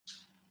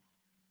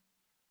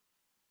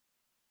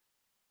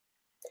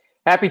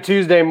Happy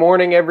Tuesday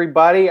morning,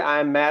 everybody.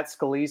 I'm Matt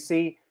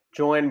Scalisi,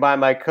 joined by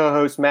my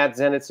co-hosts Matt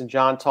Zenitz and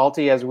John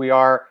Talty, as we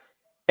are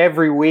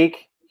every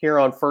week here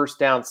on First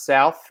Down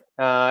South.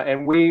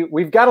 And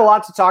we've got a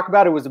lot to talk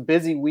about. It was a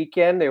busy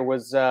weekend. There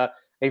was a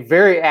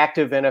very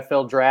active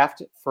NFL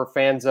draft for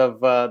fans of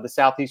the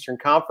Southeastern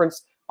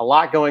Conference. A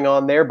lot going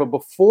on there. But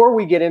before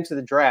we get into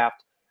the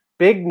draft,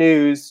 big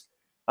news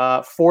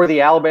for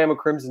the Alabama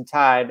Crimson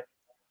Tide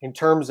in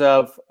terms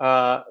of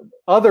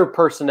other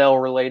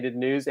personnel-related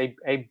news,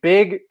 a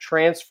big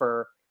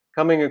transfer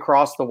coming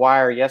across the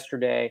wire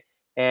yesterday.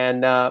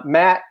 And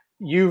Matt,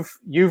 you've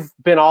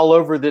been all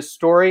over this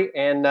story,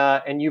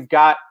 and you've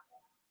got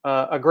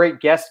a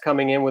great guest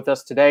coming in with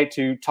us today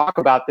to talk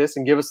about this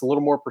and give us a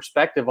little more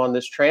perspective on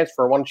this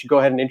transfer. Why don't you go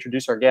ahead and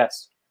introduce our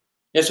guest?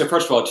 Yeah, so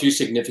first of all, two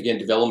significant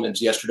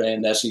developments yesterday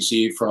in the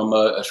SEC from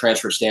a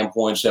transfer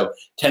standpoint. So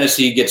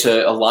Tennessee gets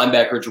a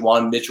linebacker,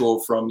 Juwan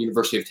Mitchell from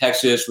University of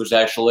Texas, was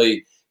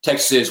actually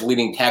Texas's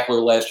leading tackler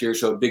last year,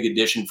 so a big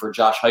addition for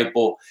Josh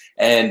Heupel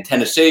and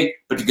Tennessee.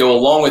 But to go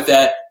along with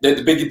that,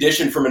 the big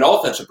addition from an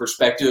offensive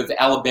perspective,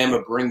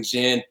 Alabama brings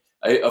in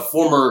a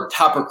former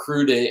top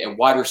recruit, a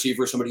wide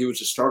receiver, somebody who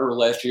was a starter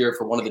last year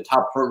for one of the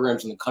top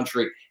programs in the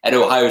country at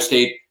Ohio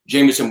State,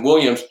 Jameson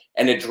Williams,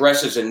 and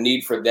addresses a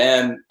need for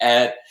them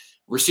at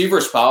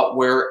receiver spot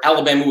where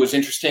Alabama was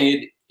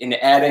interested in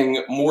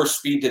adding more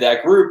speed to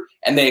that group,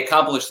 and they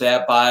accomplished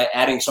that by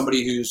adding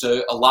somebody who's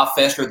a lot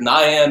faster than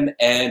I am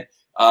and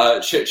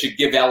should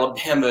give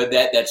Alabama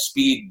that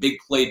speed, big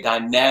play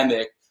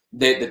dynamic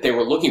that they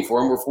were looking for.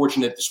 And we're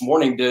fortunate this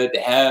morning to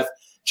have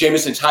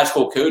Jameson's high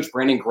school coach,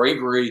 Brandon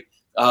Gregory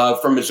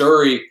from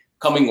Missouri,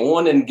 coming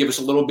on and give us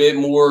a little bit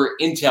more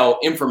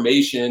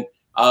information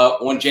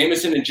on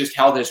Jameson and just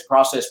how this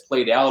process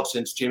played out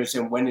since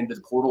Jameson went into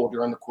the portal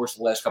during the course of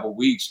the last couple of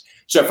weeks.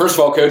 So first of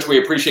all, Coach,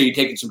 we appreciate you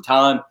taking some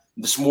time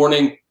this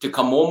morning to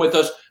come on with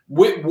us.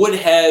 What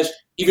has,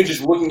 even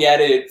just looking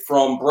at it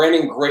from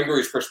Brandon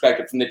Gregory's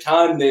perspective, from the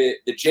time that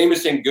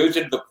Jameson goes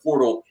into the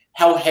portal,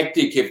 how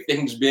hectic have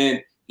things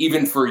been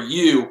even for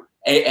you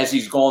as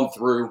he's gone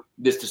through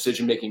this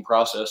decision-making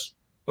process?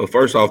 Well,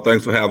 first off,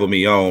 thanks for having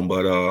me on.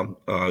 But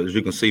as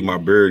you can see, my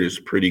beard is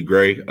pretty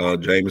gray.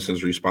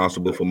 Jameson's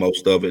responsible for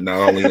most of it,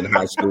 not only in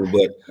high school,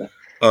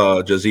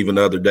 but just even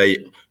the other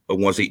day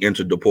once he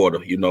entered the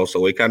portal,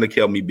 So it kind of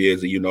kept me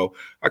busy,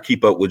 I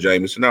keep up with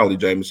Jameson, not only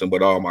Jameson,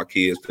 but all my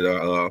kids that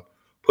I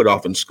put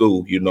off in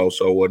school,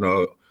 So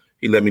when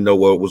he let me know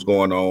what was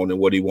going on and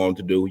what he wanted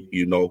to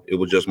do, it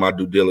was just my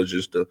due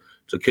diligence to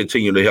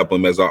continue to help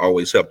him as I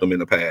always helped him in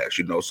the past,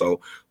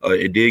 So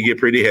it did get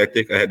pretty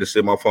hectic. I had to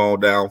sit my phone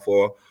down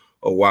for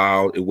a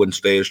while. It wouldn't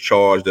stay as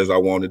charged as I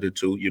wanted it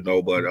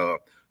to, but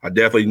I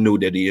definitely knew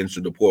that he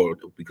entered the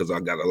portal because I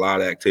got a lot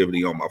of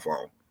activity on my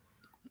phone.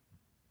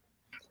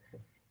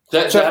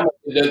 So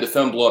the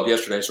phone blew up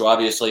yesterday. So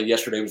obviously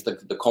yesterday was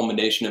the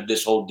culmination of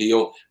this whole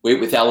deal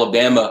with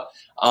Alabama.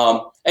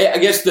 I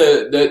guess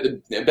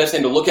the best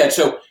thing to look at.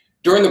 So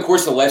during the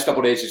course of the last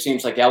couple of days, it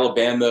seems like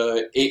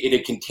Alabama it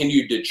had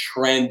continued to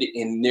trend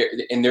in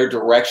their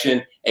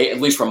direction. At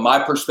least from my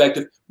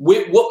perspective,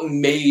 what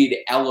made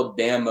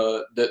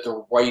Alabama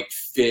the right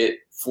fit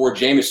for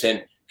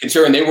Jameson,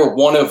 considering they were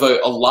one of a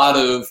lot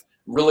of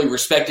really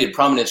respected,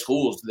 prominent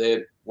schools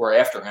that were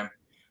after him?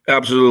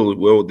 Absolutely.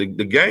 Well, the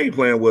game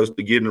plan was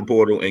to get in the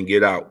portal and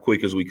get out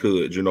quick as we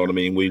could. You know what I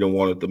mean? We didn't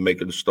want it to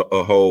make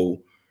a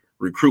whole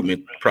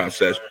recruitment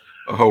process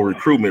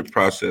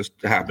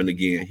to happen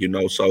again,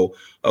 So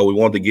we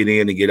wanted to get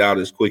in and get out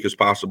as quick as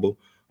possible.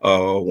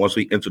 Once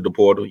we entered the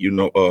portal,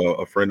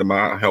 a friend of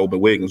mine, Helbin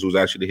Wiggins, who's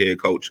actually the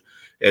head coach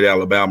at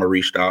Alabama,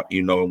 reached out,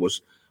 and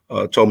was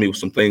told me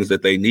some things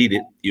that they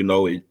needed,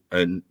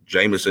 and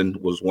Jameson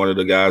was one of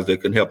the guys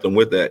that can help them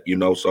with that,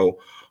 So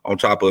on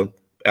top of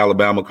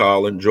Alabama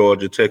calling,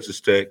 Georgia, Texas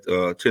Tech,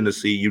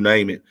 Tennessee, you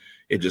name it.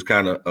 It just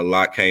kind of a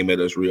lot came at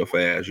us real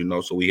fast,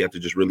 So we had to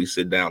just really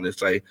sit down and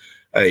say,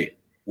 hey,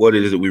 what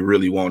is it we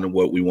really want and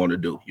what we want to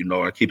do?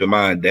 And keep in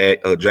mind,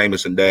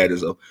 Jameson's dad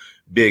is a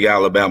big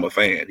Alabama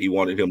fan. He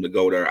wanted him to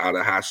go there out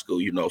of high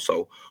school,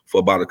 So for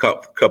about a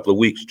couple of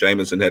weeks,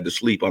 Jameson had to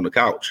sleep on the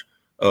couch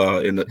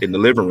in the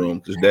living room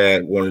because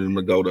Dad wanted him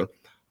to go to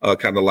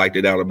kind of liked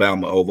it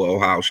Alabama over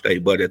Ohio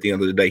State. But at the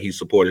end of the day, he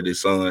supported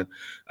his son,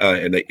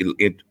 and they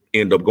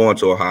ended up going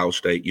to Ohio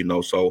State,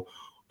 So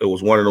it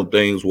was one of them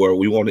things where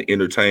we want to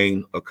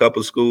entertain a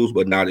couple of schools,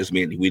 but not as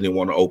many. We didn't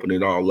want to open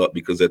it all up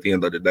because at the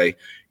end of the day,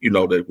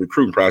 the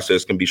recruiting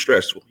process can be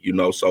stressful,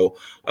 So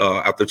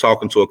after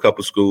talking to a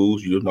couple of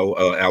schools,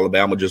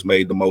 Alabama just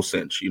made the most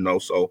sense,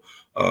 So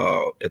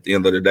at the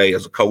end of the day,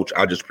 as a coach,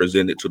 I just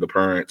presented to the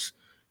parents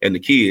and the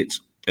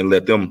kids and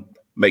let them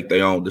make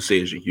their own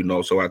decision,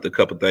 So after a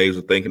couple of days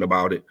of thinking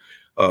about it,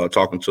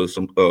 talking to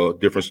some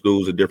different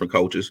schools and different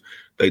coaches,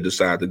 they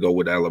decided to go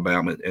with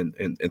Alabama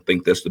and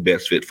think that's the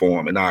best fit for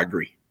them. And I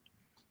agree.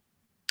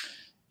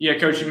 Yeah,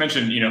 Coach, you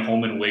mentioned,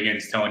 Holman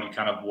Wiggins telling you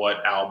kind of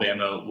what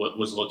Alabama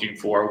was looking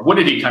for. What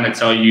did he kind of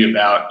tell you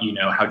about,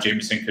 how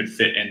Jameson could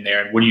fit in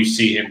there? And what do you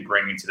see him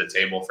bringing to the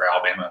table for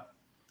Alabama?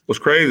 What's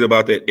crazy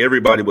about that,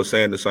 everybody was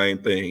saying the same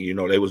thing. You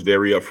know, they was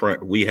very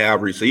upfront. We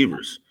have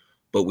receivers,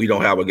 but we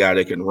don't have a guy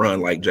that can run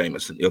like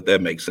Jamison, if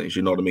that makes sense.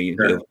 You know what I mean?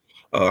 Sure.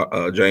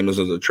 If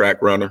Jamison is a track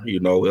runner,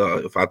 you know,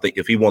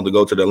 if he wanted to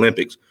go to the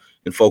Olympics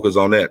and focus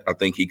on that, I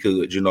think he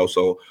could, you know.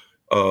 So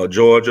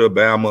Georgia,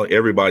 Bama,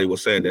 everybody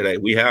was saying that, hey,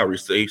 we have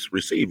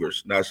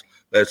receivers.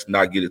 Let's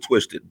not get it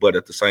twisted. But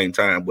at the same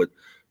time, with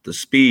the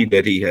speed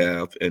that he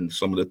have and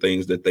some of the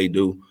things that they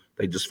do,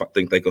 they just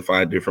think they can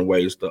find different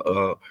ways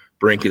to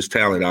bring his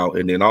talent out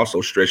and then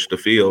also stretch the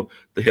field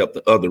to help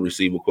the other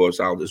receiver course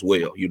out as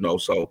well, you know.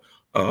 So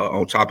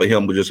on top of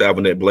him, we're just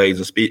having that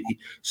blazing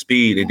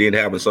speed and then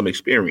having some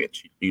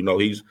experience. You know,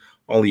 he's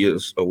only a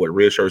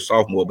redshirt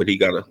sophomore, but he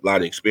got a lot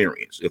of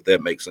experience, if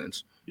that makes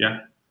sense. Yeah.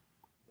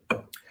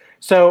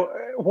 So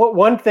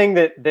one thing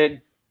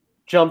that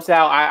jumps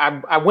out,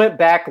 I went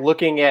back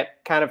looking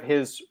at kind of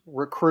his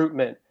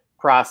recruitment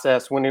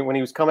process when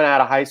he was coming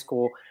out of high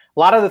school. A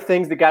lot of the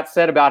things that got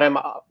said about him,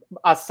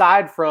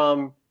 aside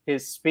from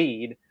his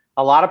speed,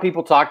 a lot of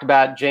people talked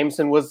about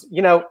Jamison was,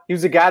 you know, he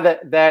was a guy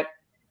that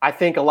I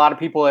think a lot of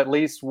people at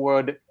least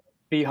would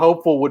be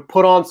hopeful would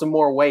put on some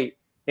more weight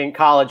in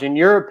college. In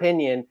your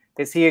opinion,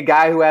 is he a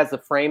guy who has the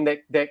frame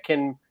that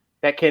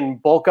can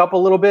bulk up a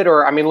little bit?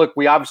 Or, I mean, look,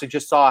 we obviously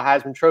just saw a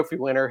Heisman Trophy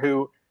winner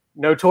who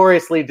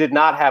notoriously did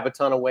not have a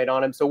ton of weight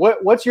on him. So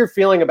what's your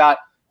feeling about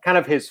kind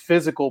of his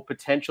physical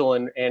potential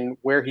and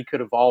where he could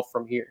evolve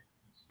from here?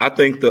 I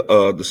think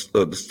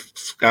the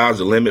sky's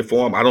the limit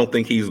for him. I don't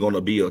think he's going to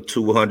be a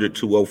 200,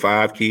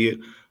 205 kid.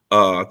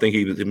 I think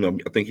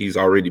he's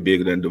already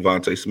bigger than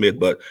Devontae Smith,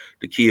 but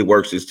the kid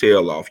works his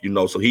tail off, you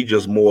know. So he's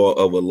just more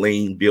of a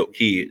lean built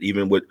kid.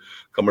 Even with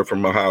coming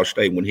from Ohio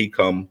State, when he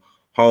come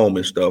home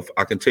and stuff,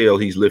 I can tell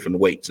he's lifting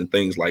weights and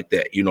things like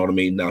that. You know what I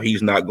mean? Now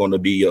he's not going to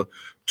be a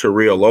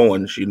Terrell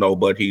Owens, you know,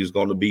 but he's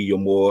going to be your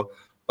more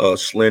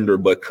slender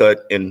but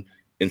cut and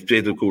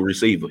physical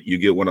receiver. You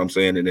get what I'm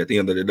saying? And at the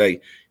end of the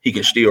day, he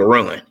can still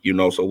run, you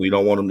know, so we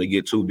don't want him to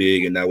get too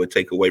big and that would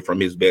take away from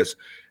his best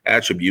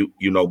attribute,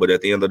 you know, but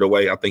at the end of the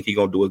day, I think he's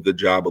going to do a good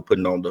job of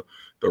putting on the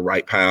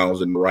right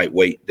pounds and the right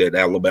weight that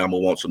Alabama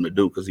wants him to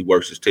do because he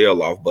works his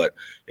tail off. But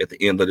at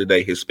the end of the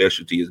day, his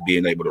specialty is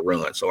being able to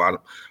run. So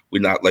we're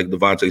not, like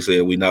Devontae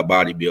said, we're not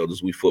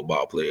bodybuilders, we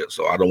football players.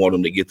 So I don't want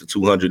him to get to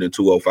 200 and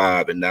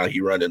 205 and now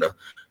he running a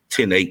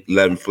 10-8,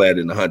 11 flat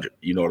in 100.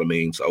 You know what I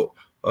mean? So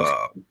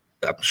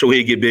I'm sure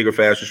he'll get bigger,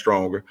 faster,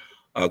 stronger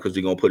because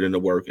they're going to put in the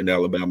work and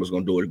Alabama's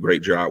going to do a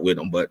great job with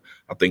him. But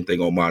I think they're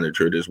going to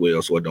monitor it as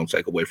well so it don't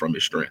take away from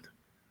his strength.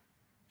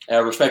 I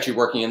respect you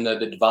working in the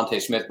Devontae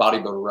Smith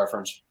bodybuilder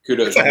reference.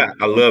 Kudos. I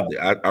loved it.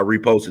 I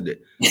reposted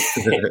it.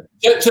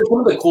 So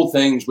one of the cool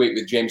things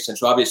with Jamison,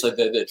 so obviously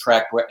the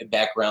track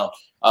background,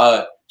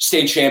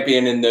 state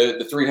champion in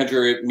the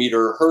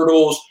 300-meter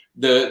hurdles,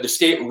 the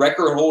state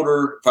record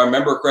holder, if I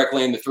remember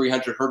correctly, in the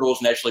 300 hurdles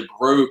and actually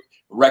broke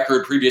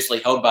record previously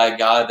held by a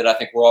guy that I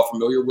think we're all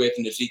familiar with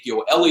in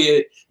Ezekiel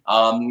Elliott.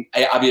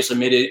 I obviously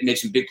made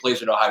some big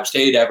plays at Ohio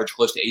State, averaged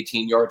close to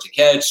 18 yards a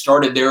catch,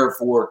 started there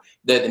for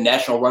the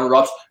national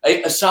runner-ups.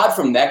 Aside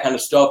from that kind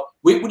of stuff,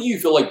 what do you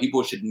feel like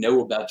people should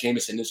know about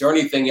Jamison? Is there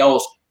anything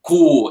else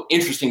cool,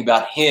 interesting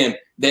about him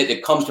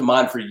that comes to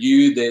mind for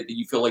you that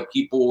you feel like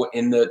people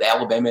in the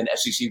Alabama and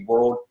SEC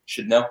world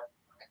should know?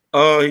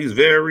 He's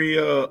very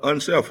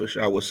unselfish,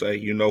 I would say.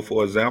 You know,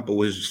 for example,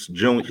 his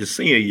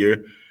senior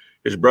year,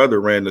 his brother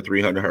ran the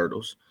 300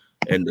 hurdles,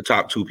 and the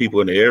top two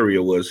people in the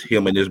area was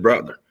him and his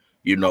brother,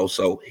 you know,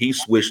 so he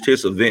switched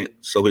his event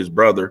so his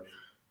brother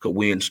could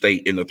win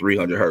state in the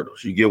 300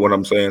 hurdles. You get what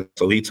I'm saying?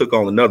 So he took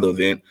on another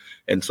event,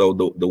 and so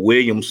the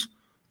Williams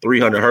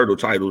 300 hurdle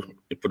title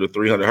for the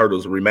 300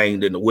 hurdles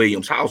remained in the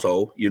Williams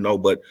household, you know,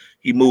 but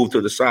he moved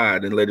to the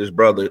side and let his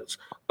brothers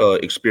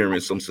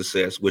experience some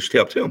success, which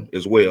helped him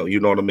as well. You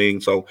know what I mean?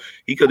 So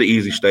he could have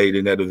easily stayed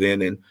in that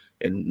event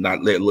and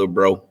not let little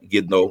bro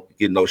get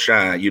no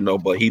shine, you know,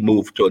 but he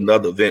moved to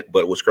another event.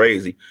 But what's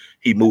crazy,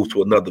 he moved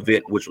to another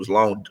event, which was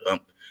long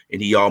jump,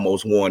 and he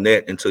almost won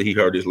that until he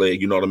hurt his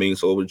leg, you know what I mean?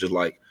 So it was just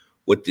like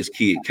what this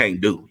kid can't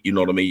do, you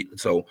know what I mean?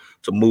 So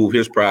to move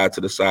his pride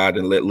to the side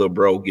and let little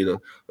bro get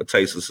a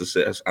taste of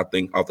success, I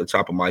think off the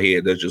top of my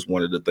head, that's just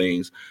one of the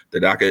things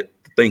that I could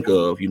think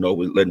of, you know,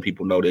 with letting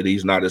people know that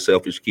he's not a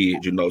selfish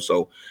kid, you know.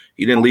 So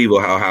he didn't leave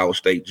Ohio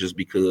State just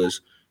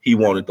because he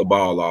wanted the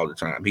ball all the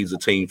time. He's a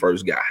team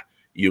first guy,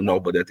 you know,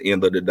 but at the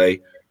end of the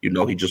day, you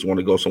know, he just want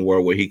to go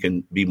somewhere where he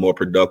can be more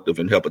productive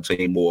and help a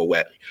team more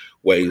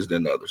ways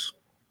than others.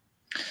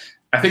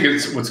 I think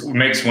it's what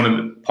makes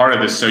part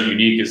of this so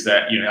unique is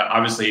that, you know,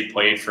 obviously he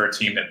played for a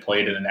team that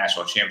played in the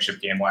national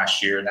championship game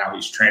last year. Now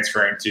he's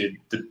transferring to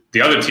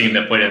the other team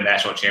that played in the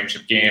national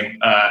championship game.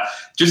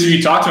 Just if you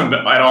talk to him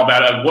at all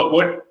about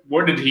it,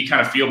 what did he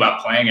kind of feel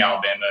about playing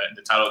Alabama in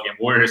the title game?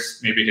 What are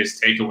maybe his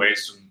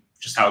takeaways from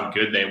just how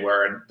good they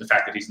were and the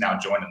fact that he's now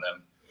joining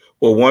them?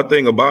 Well, one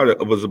thing about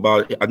it was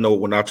I know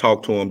when I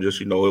talked to him,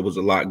 just, you know, it was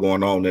a lot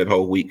going on that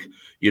whole week,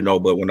 you know,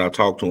 but when I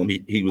talked to him,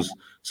 he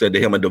said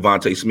to him and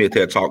Devontae Smith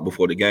had talked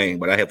before the game,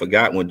 but I had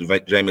forgotten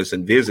when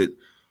Jamison visited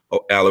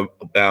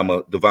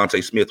Alabama,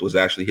 Devontae Smith was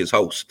actually his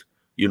host,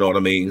 You know what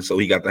I mean? So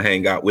he got to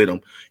hang out with him,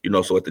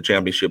 so at the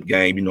championship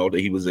game, that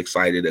he was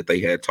excited that they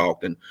had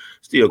talked and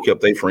still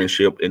kept their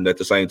friendship. And at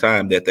the same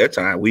time, at that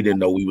time, we didn't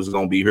know we was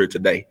going to be here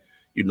today,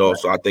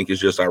 So I think it's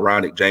just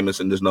ironic.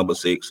 Jameson is number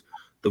 6.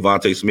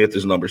 DeVonta Smith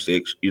is number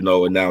 6,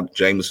 and now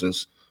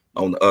Jameson's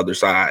on the other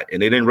side.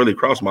 And it didn't really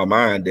cross my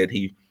mind that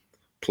he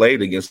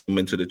played against him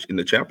in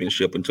the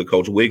championship until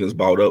Coach Wiggins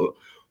brought up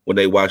when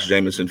they watched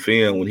Jameson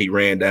film when he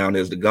ran down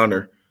as the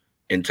gunner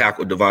and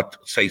tackled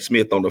DeVonta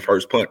Smith on the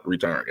first punt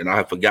return. And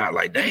I forgot,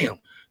 like, damn,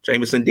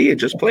 Jameson did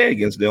just play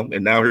against them.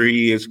 And now here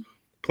he is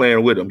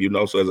playing with them,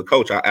 So as a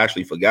coach, I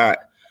actually forgot.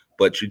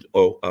 But,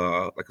 like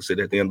I said,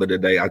 at the end of the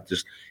day,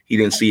 he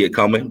didn't see it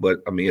coming. But,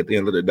 I mean, at the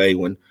end of the day,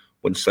 when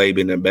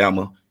Saban and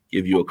Bama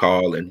give you a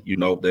call and,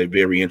 they're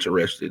very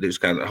interested, it's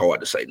kind of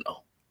hard to say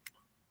no.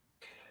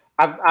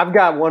 I've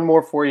got one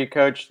more for you,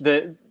 Coach.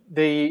 The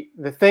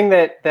thing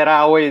that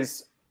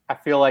I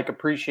feel like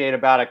appreciate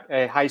about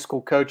a high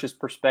school coach's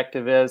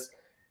perspective is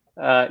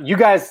you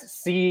guys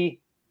see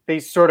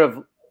these sort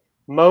of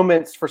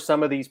moments for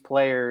some of these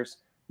players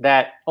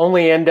that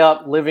only end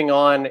up living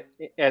on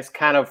as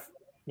kind of,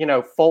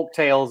 folk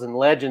tales and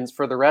legends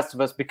for the rest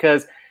of us,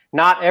 because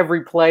not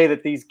every play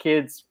that these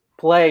kids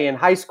play in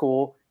high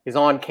school is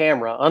on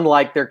camera,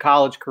 unlike their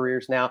college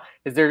careers now.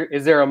 Is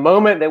there a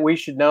moment that we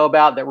should know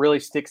about that really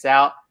sticks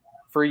out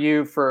for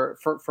you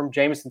from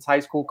Jameson's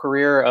high school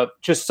career, of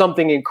just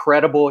something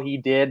incredible he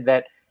did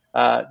that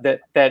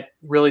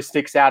really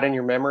sticks out in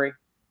your memory?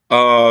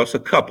 It's a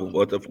couple,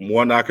 but the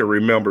one I can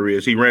remember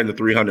is he ran the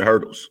 300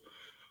 hurdles.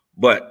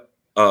 But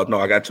no,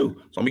 I got 2. So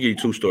I'm gonna give you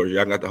 2 stories.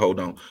 Y'all got to hold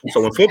on.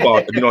 So in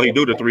football, he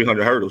do the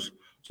 300 hurdles.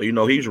 So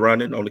he's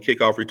running on the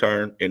kickoff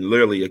return, and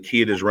literally a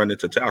kid is running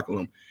to tackle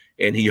him,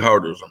 and he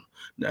hurdles him.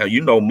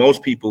 Now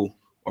most people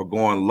are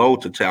going low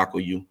to tackle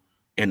you,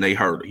 and they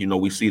hurdle.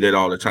 We see that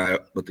all the time.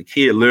 But the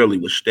kid literally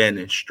was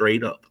standing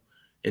straight up,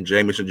 and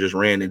Jameson just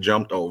ran and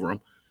jumped over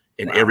him.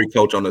 And wow. Every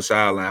coach on the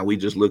sideline, we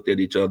just looked at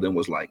each other and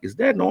was like, "Is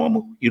that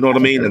normal?" You know what I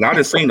mean? And I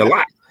didn't seen a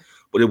lot,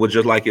 but it was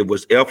just like it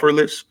was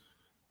effortless.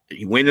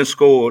 He went and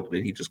scored,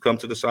 and he just come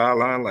to the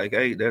sideline like,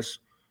 "Hey, that's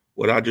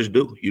what I just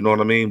do." You know what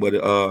I mean? But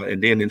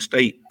and then in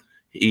state,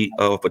 he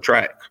for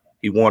track,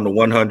 he won the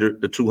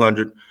 100, the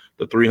 200,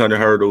 the 300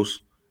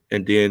 hurdles,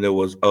 and then there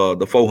was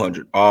the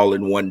 400 all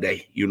in one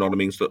day. You know what I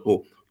mean?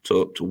 So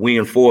to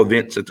win 4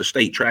 events at the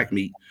state track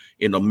meet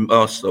in a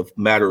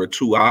matter of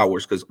 2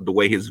 hours, because the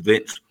way his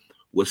events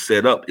was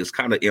set up, it's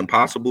kind of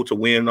impossible to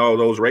win all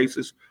those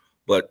races.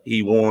 But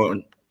he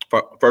won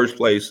first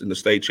place in the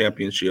state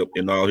championship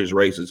in all his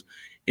races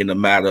in a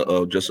matter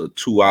of just a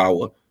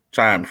 2-hour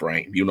time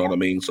frame. You know what I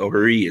mean? So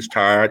here he is,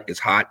 tired. It's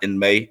hot in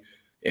May.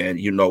 And,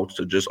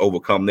 to just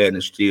overcome that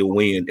and still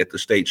win at the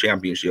state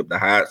championship, the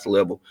highest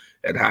level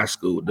at high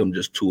school, them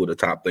just 2 of the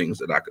top things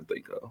that I could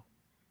think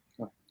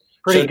of.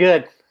 Pretty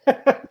good.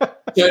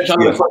 Yeah, John,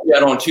 before we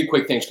add on 2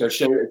 quick things, Coach.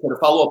 So to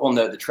follow up on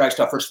the track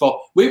stuff, first of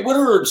all, what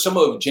are some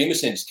of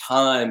Jameson's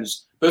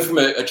times, both from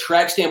a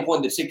track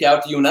standpoint, that stick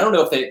out to you? And I don't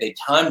know if they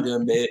timed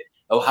him at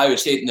Ohio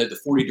State in the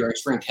 40 during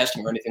spring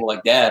testing or anything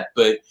like that,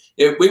 but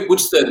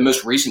what's the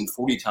most recent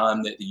 40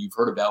 time that you've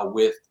heard about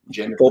with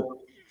Jameson?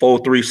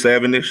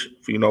 4.37-ish,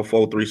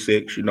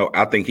 4.36.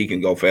 I think he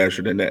can go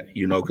faster than that,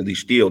 because he's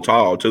still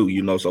tall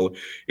too, so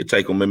it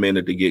take him a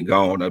minute to get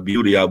going. The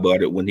beauty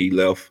about it, when he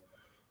left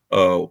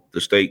the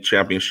state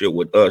championship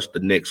with us, the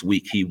next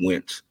week he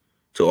went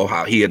to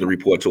Ohio. He had to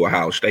report to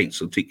Ohio State.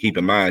 So keep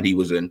in mind, he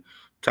was in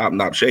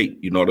top-notch shape,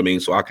 you know what I mean?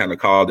 So I kind of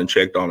called and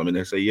checked on him, and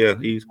they say, yeah,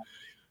 he's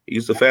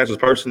the fastest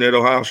person at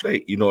Ohio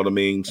State, you know what I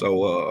mean?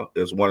 So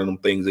it's one of them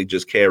things they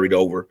just carried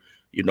over.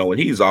 And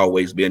he's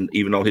always been,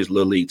 even on his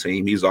little league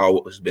team, he's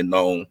always been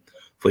known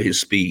for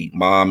his speed.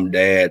 Mom,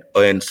 dad,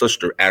 and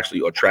sister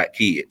actually are track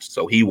kids.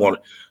 So he wanted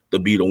to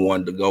be the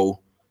one to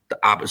go the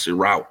opposite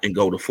route and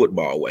go the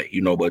football way,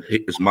 but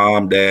his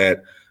mom,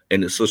 dad,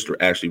 and his sister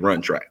actually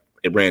ran track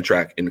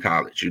in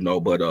college,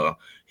 but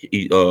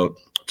he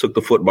took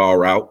the football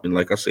route. And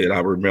like I said, I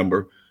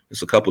remember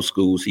it's a couple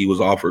schools he was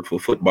offered for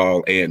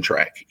football and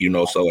track,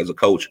 so as a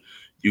coach,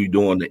 you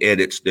doing the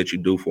edits that you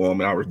do for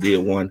him. And I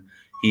did one.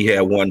 He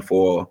had one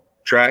for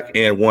track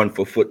and one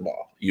for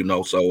football,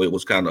 so it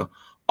was kind of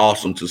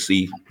awesome to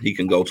see he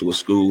can go to a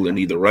school and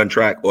either run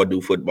track or do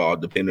football,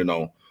 depending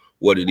on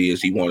what it is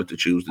he wanted to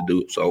choose to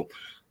do. So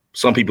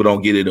some people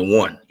don't get it in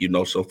one,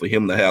 so for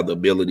him to have the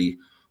ability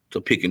to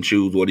pick and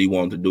choose what he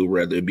wanted to do,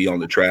 whether it be on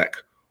the track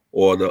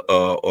or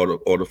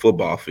the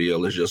football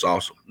field, is just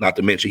awesome. Not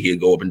to mention he'd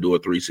go up and do a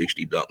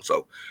 360 dunk.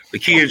 So the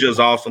kid's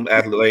just awesome,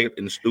 athletic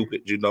and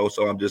stupid,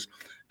 so I'm just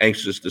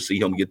anxious to see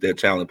him get that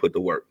talent put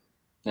to work.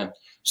 Yeah.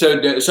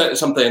 So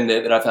something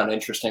that I found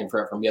interesting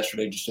from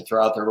yesterday, just to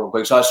throw out there real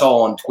quick. So I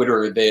saw on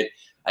Twitter that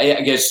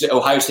I guess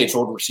Ohio State's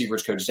old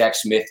receivers coach, Zach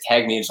Smith,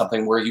 tagged me in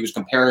something where he was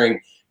comparing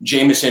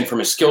Jameson from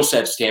a skill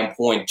set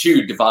standpoint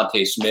to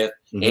DeVonta Smith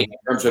in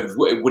terms of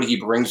what he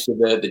brings to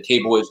the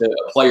table as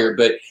a player.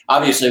 But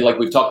obviously, like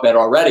we've talked about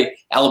already,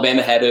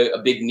 Alabama had a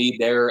big need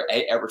there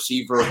at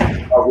receiver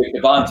with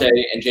DeVonta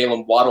and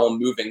Jalen Waddle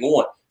moving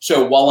on.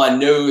 So while I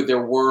know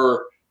there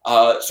were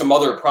some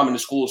other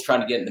prominent schools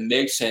trying to get in the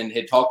mix, and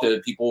had talked to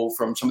people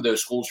from some of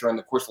those schools during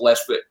the course of the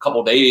last couple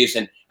of days.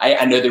 And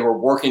I know they were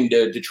working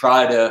to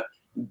try to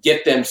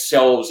get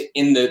themselves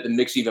in the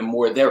mix even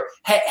more there.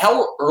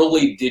 How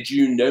early did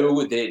you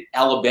know that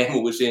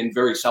Alabama was in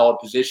very solid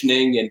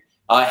positioning? And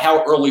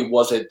how early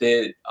was it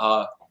that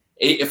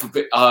if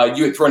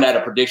you had thrown out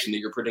a prediction that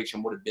your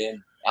prediction would have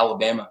been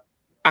Alabama?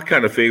 I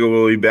kind of figured it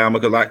would be Bama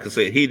because, like I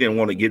said, he didn't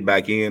want to get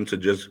back in to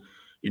just,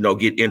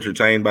 get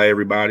entertained by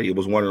everybody. It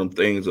was one of them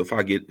things. If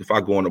I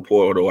go in the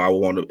portal, I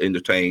want to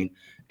entertain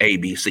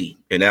ABC,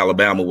 and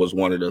Alabama was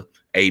one of the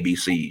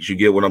ABCs. You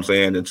get what I'm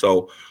saying? And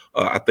so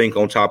I think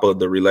on top of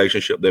the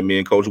relationship that me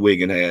and Coach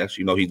Wiggin has,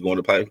 he's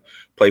going to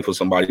play for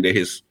somebody that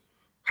his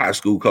high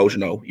school coach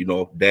know.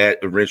 Dad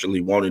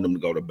eventually wanted him to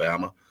go to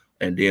Bama,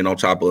 and then on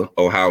top of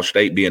Ohio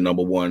State being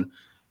number one,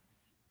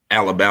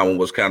 Alabama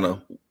was kind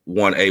of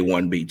 1A,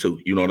 1B too.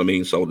 You know what I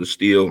mean? So to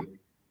still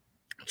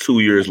 2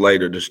 years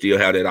later to still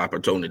have that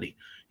opportunity,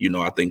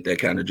 I think that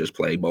kind of just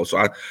played both. So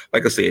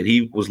like I said,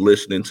 he was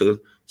listening to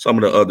some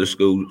of the other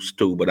schools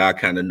too, but I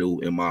kind of knew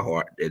in my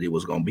heart that it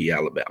was going to be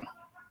Alabama.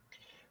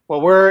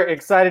 Well, we're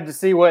excited to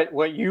see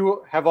what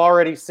you have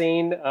already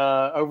seen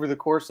over the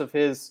course of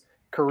his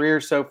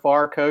career so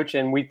far, Coach.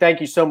 And we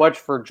thank you so much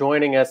for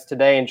joining us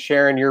today and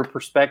sharing your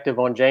perspective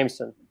on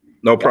Jameson.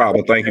 No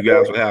problem. Thank you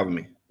guys for having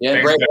me.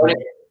 Yeah,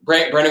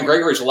 Brandon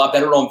Gregory's a lot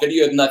better on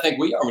video than I think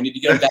we are. We need to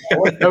get him back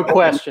on. No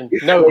question.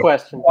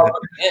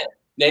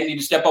 They need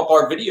to step up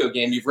our video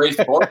game. You've raised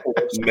the bar for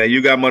us. Man,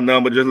 you got my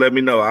number. Just let me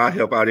know. I'll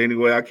help out any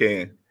way I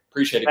can.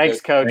 Appreciate it. Thanks,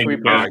 Coach. Thank we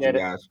appreciate it.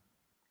 Guys.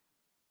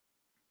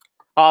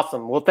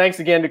 Awesome. Well, thanks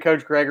again to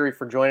Coach Gregory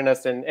for joining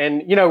us.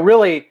 And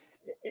really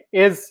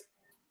is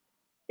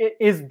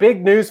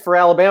big news for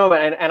Alabama.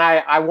 And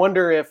I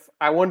wonder if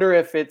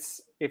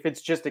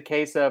it's just a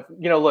case of,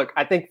 look,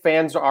 I think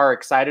fans are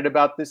excited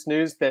about this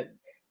news that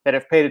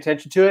have paid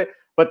attention to it,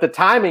 but the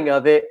timing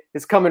of it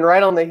is coming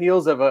right on the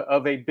heels of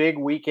a big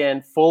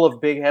weekend full of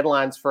big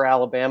headlines for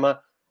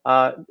Alabama,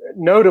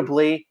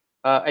 notably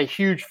a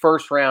huge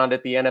first round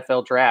at the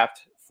NFL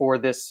draft for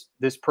this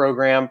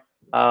program,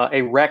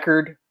 a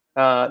record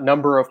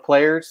number of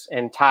players,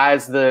 and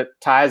ties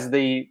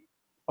the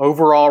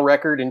overall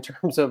record in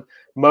terms of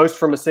most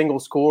from a single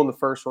school in the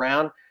first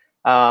round.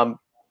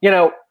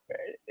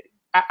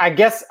 I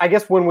guess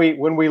when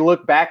we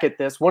look back at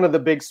this, one of the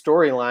big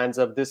storylines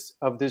of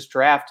this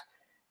draft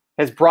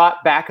has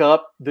brought back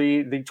up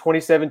the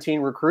 2017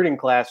 recruiting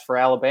class for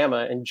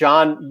Alabama. And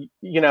John,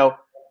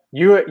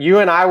 you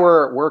and I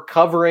were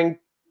covering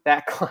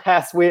that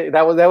class.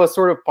 That was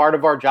sort of part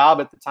of our job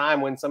at the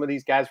time when some of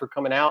these guys were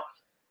coming out.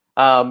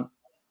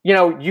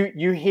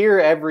 You hear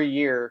every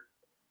year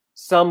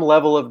some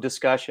level of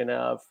discussion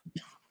of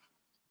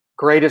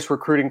greatest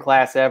recruiting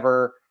class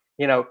ever.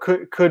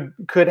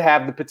 Could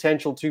have the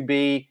potential to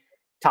be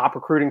top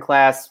recruiting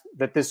class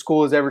that this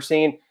school has ever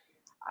seen.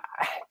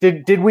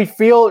 Did we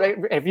feel,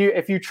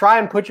 if you try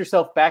and put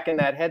yourself back in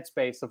that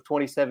headspace of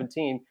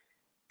 2017,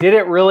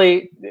 did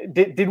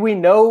we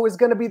know it was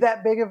going to be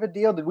that big of a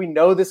deal? Did we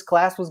know this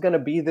class was going to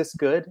be this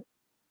good?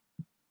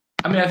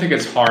 I mean, I think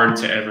it's hard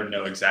to ever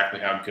know exactly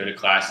how good a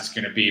class is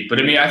going to be.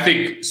 But, I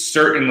think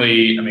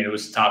certainly, it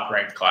was a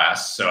top-ranked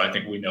class, so I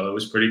think we know it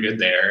was pretty good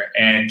there.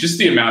 And just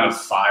the amount of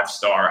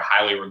five-star,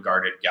 highly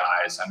regarded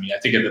guys. I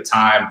think at the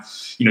time,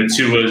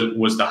 Tua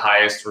was the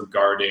highest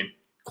regarded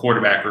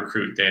quarterback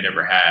recruit they'd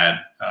ever had.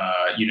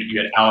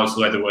 You had Alex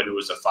Leatherwood, who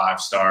was a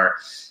five-star.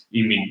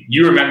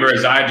 You remember,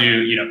 as I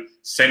do,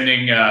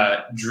 sending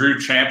Drew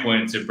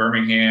Champlin to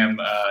Birmingham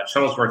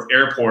Shuttlesworth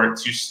Airport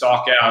to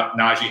stalk out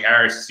Najee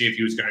Harris to see if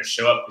he was going to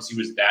show up because he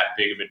was that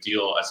big of a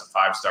deal as a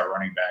five-star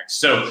running back.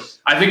 So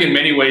I think in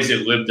many ways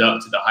it lived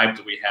up to the hype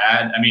that we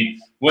had.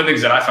 One of the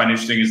things that I find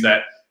interesting is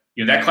that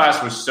that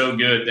class was so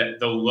good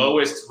that the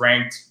lowest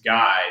ranked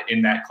guy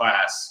in that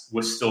class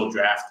was still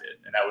drafted,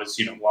 and that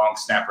was long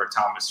snapper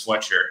Thomas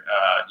Fletcher.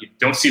 You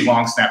don't see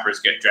long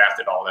snappers get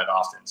drafted all that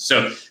often.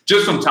 So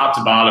just from top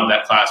to bottom,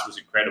 that class was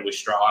incredibly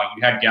strong.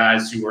 You had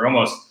guys who were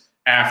almost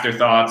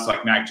afterthoughts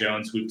like Mac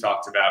Jones, who we've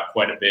talked about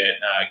quite a bit,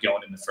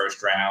 going in the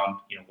first round.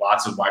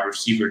 Lots of wide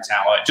receiver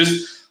talent.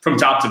 Just from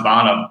top to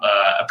bottom,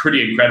 a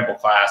pretty incredible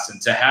class. And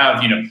to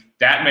have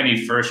that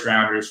many first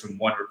rounders from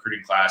one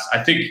recruiting class,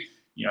 I think.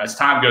 As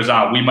time goes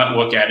on, we might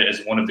look at it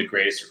as one of the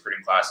greatest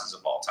recruiting classes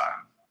of all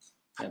time.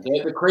 And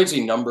the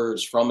crazy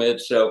numbers from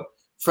it. So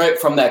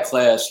from that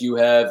class, you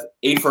have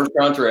 8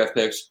 first-round draft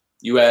picks,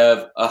 you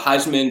have a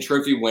Heisman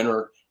Trophy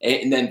winner,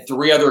 and then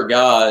 3 other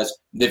guys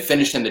that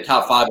finished in the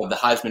top 5 of the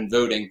Heisman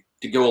voting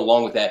to go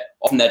along with that,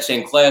 all from that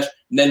same class.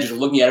 And then just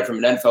looking at it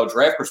from an NFL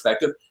draft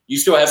perspective, you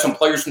still have some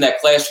players from that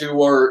class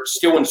who are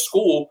still in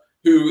school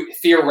who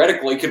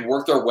theoretically could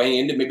work their way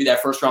into maybe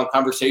that first-round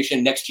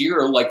conversation next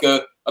year, like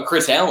a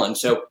Chris Allen.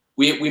 So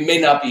we may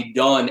not be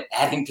done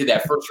adding to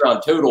that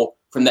first-round total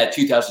from that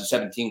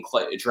 2017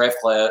 draft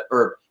class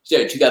or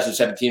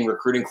 2017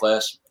 recruiting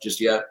class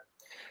just yet.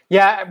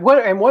 Yeah,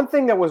 one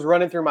thing that was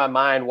running through my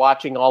mind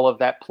watching all of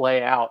that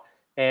play out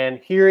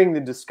and hearing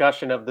the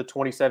discussion of the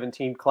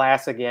 2017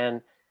 class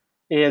again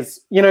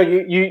is,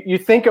 you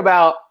think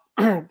about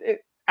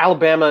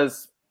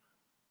Alabama's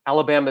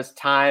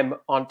time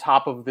on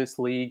top of this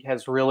league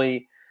has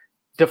really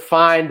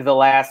defined the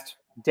last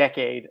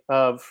decade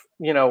of,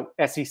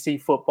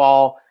 SEC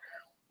football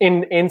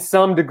in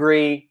some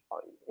degree,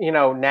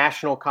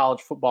 national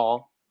college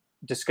football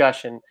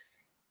discussion.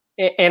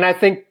 And I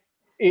think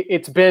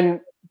it's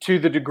been to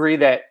the degree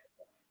that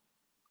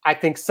I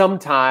think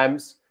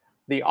sometimes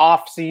the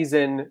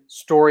off-season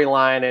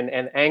storyline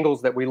and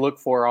angles that we look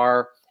for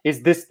are,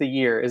 is this the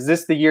year? Is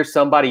this the year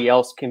somebody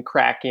else can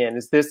crack in?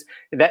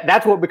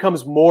 That's what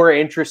becomes more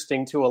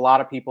interesting to a lot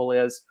of people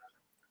is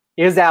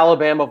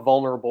Alabama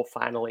vulnerable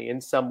finally in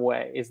some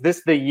way? Is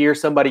this the year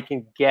somebody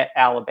can get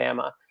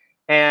Alabama?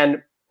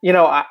 And,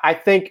 I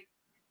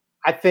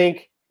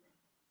think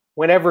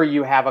whenever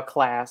you have a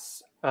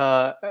class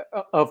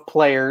of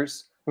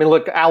players, I mean,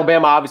 look,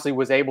 Alabama obviously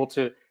was able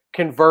to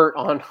convert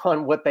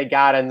on what they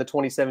got in the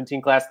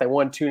 2017 class. They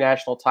won 2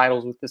 national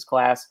titles with this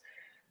class.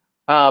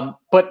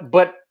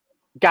 But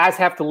guys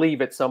have to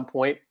leave at some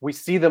point. We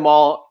see them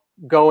all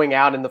going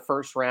out in the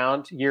first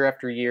round year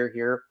after year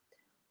here.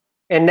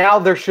 And now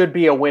there should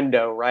be a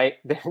window, right?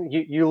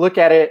 You look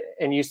at it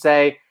and you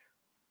say,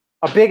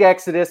 a big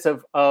exodus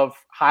of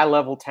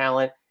high-level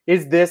talent.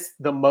 Is this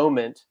the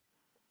moment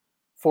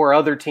for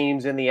other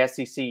teams in the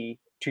SEC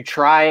to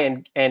try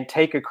and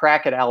take a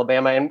crack at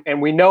Alabama?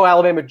 And we know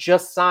Alabama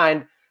just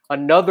signed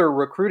another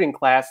recruiting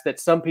class that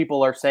some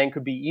people are saying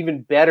could be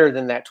even better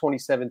than that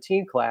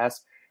 2017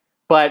 class.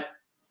 But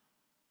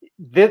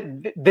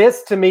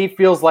this to me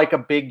feels like a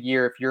big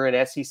year if you're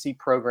an SEC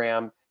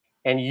program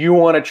and you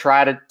want to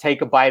try to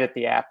take a bite at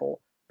the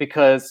apple,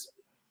 because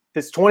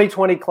this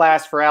 2020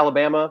 class for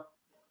Alabama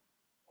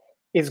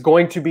is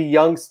going to be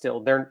young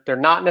still. They're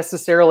not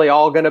necessarily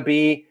all going to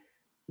be,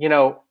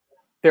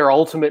 their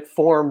ultimate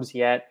forms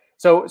yet.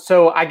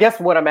 So I guess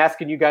what I'm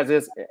asking you guys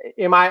is,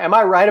 am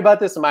I right about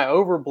this? Am I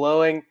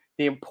overblowing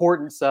the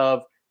importance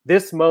of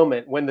this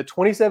moment when the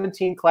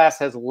 2017 class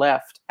has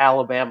left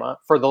Alabama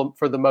for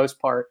the most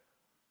part?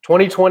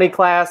 2020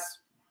 class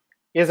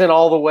isn't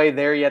all the way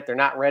there yet. They're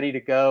not ready to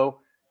go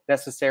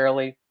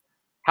necessarily.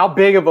 How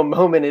big of a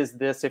moment is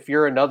this if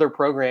you're another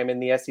program in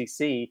the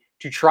SEC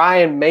to try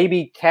and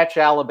maybe catch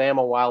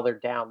Alabama while they're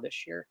down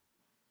this year?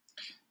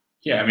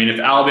 Yeah, I mean, if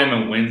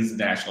Alabama wins the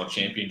national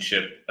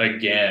championship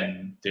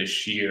again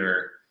this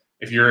year,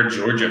 if you're a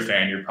Georgia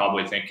fan, you're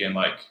probably thinking,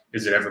 like,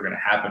 is it ever going to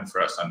happen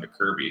for us under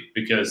Kirby?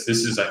 Because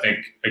this is, I think,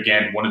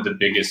 again, one of the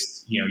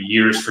biggest,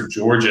 years for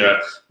Georgia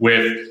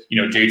with,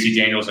 JT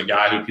Daniels, a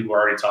guy who people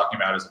are already talking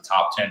about as a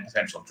top 10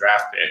 potential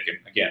draft pick.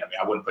 And again, I mean,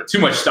 I wouldn't put too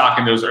much stock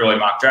in those early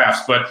mock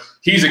drafts, but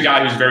he's a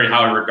guy who's very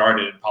highly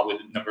regarded and probably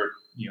the number,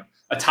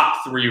 a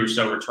top 3 or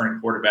so returning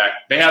quarterback.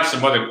 They have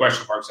some other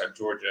question marks at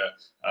Georgia.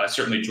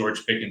 Certainly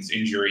George Pickens'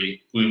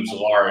 injury looms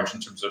large in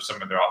terms of some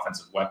of their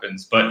offensive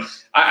weapons. But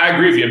I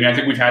agree with you. I mean, I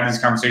think we've had these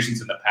conversations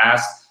in the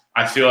past.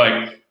 I feel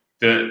like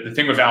the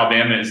thing with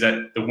Alabama is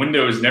that the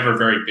window is never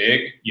very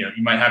big. You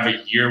might have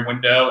a year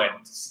window, and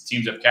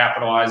teams have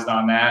capitalized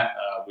on that.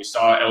 We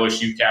saw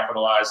LSU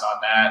capitalize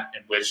on that,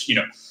 in which,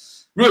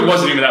 really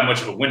wasn't even that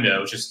much of a window.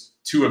 It was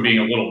just Tua being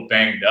a little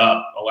banged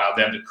up allowed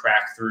them to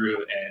crack through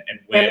and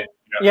win.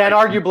 And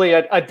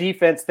arguably a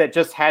defense that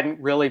just hadn't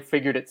really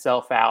figured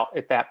itself out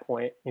at that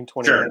point in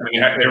 2019. Sure.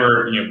 I mean, they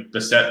were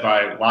beset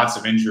by lots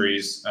of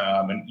injuries,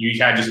 and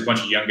you had just a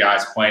bunch of young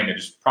guys playing that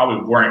just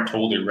probably weren't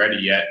totally ready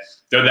yet.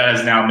 Though that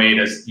has now made,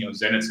 as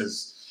Zenitz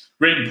has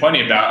written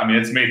plenty about, I mean,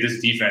 it's made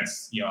this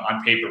defense,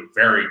 on paper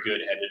very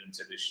good headed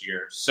into this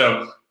year.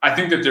 So I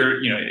think that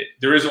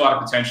there is a lot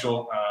of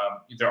potential.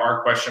 There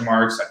are question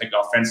marks. I think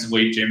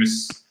offensively,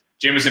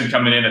 Jameson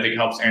coming in, I think,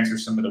 helps answer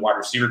some of the wide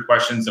receiver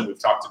questions that we've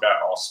talked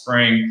about all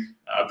spring.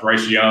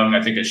 Bryce Young,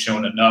 I think, has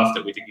shown enough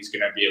that we think he's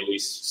going to be at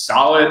least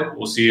solid.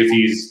 We'll see if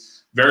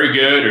he's very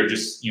good or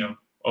just,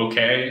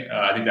 okay.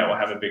 I think that will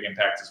have a big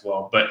impact as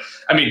well. But,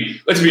 I mean,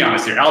 let's be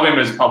honest here.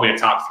 Alabama is probably a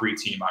top 3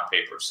 team on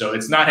paper. So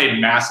it's not a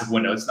massive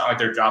window. It's not like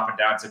they're dropping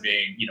down to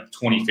being,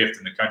 25th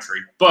in the country.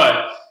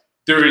 But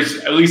there is,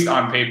 at least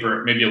on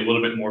paper, maybe a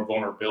little bit more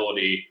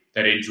vulnerability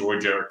that a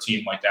Georgia or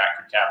team like that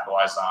could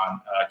capitalize on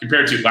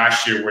compared to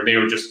last year where they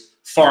were just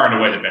far and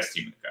away the best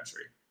team in the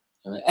country.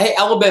 Hey,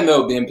 Alabama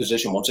will be in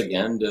position once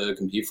again to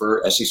compete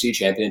for SEC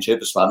championship,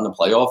 a spot in the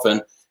playoff,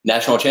 and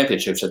national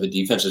championship. So the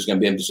defense is going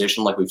to be in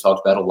position, like we've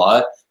talked about a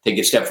lot, take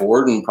a step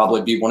forward and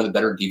probably be one of the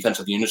better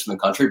defensive units in the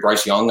country.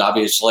 Bryce Young,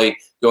 obviously,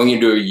 going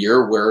into a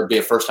year where it'd be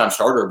a first-time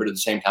starter, but at the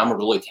same time, a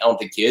really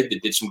talented kid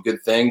that did some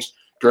good things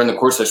during the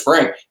course of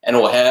spring, and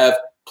will have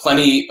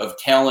plenty of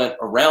talent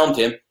around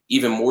him,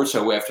 even more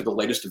so after the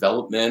latest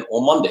development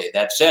on Monday.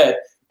 That said,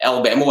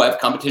 Alabama will have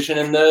competition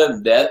in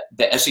the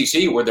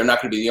SEC where they're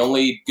not going to be the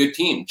only good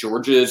team.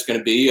 Georgia is going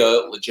to be a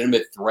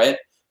legitimate threat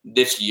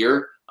this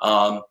year,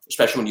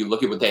 especially when you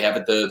look at what they have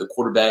at the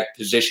quarterback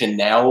position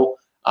now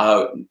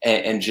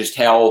and just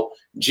how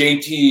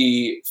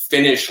JT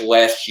finish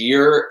last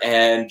year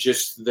and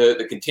just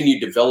the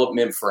continued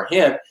development for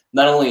him,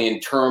 not only in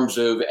terms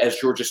of as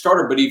Georgia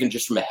starter, but even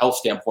just from a health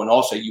standpoint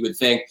also, you would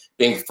think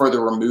being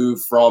further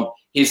removed from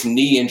his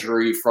knee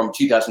injury from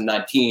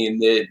 2019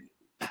 that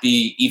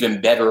be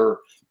even better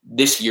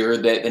this year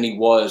than he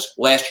was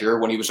last year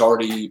when he was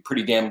already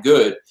pretty damn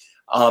good.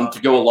 To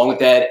go along with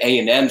that,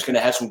 A&M is going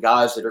to have some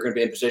guys that are going to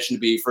be in position to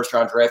be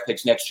first-round draft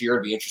picks next year.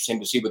 It'll be interesting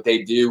to see what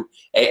they do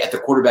at the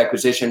quarterback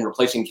position,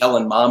 replacing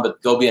Kellen Mond,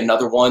 but there'll be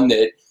another one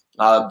that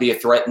be a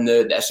threat in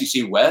the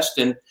SEC West,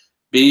 and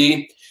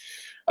be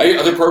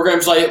other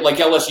programs like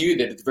LSU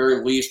that at the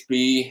very least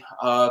be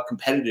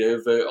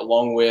competitive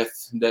along with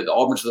the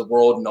Auburns of the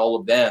world and all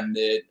of them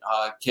that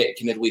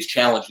can at least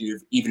challenge you,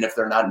 even if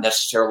they're not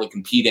necessarily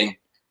competing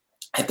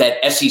at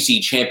that SEC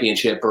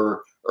championship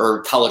or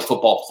college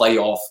football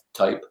playoff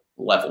type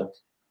level.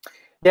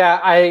 Yeah,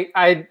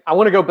 I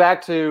want to go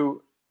back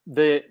to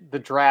the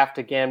draft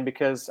again,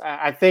 because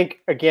I think,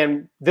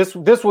 again, this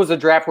was a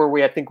draft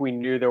where I think we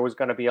knew there was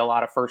going to be a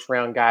lot of first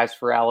round guys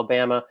for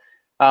Alabama.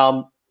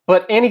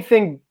 But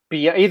anything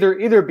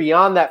either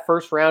beyond that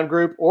first round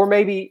group or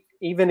maybe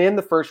even in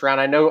the first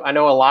round, I know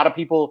a lot of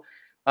people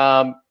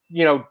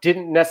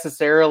didn't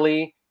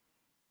necessarily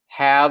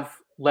have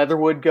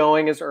Leatherwood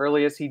going as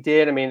early as he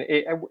did. I mean,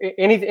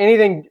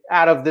 anything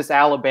out of this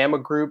Alabama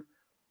group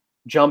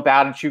jump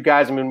out at you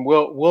guys? I mean,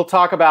 we'll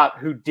talk about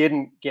who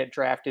didn't get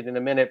drafted in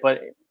a minute,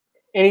 but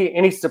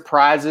any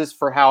surprises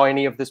for how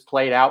any of this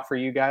played out for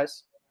you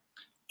guys?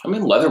 I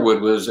mean,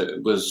 Leatherwood was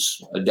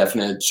a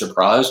definite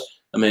surprise.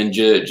 I mean,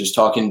 just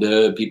talking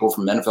to people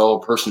from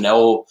NFL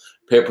personnel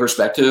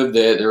perspective,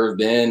 that there have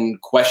been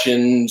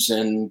questions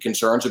and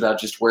concerns about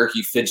just where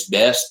he fits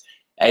best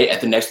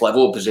at the next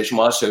level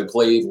position-wise. So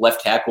played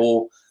left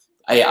tackle,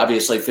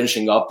 obviously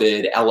finishing up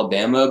at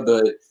Alabama,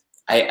 but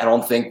I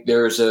don't think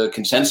there's a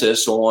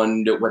consensus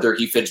on whether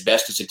he fits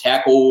best as a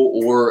tackle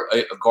or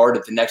a guard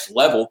at the next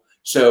level.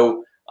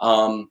 So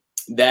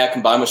that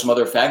combined with some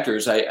other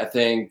factors, I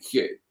think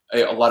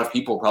a lot of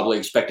people probably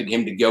expected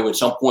him to go at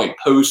some point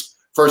post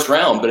first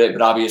round,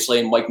 but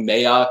obviously Mike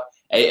Mayock,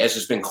 as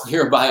has been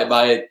clear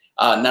by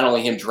not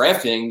only him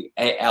drafting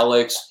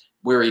Alex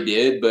where he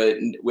did, but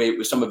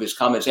with some of his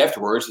comments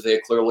afterwards,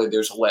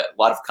 there's a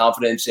lot of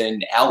confidence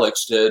in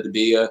Alex to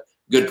be a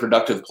good,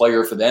 productive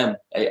player for them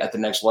at the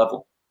next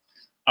level.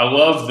 I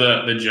love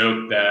the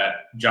joke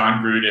that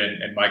John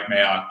Gruden and Mike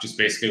Mayock just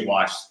basically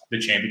watch the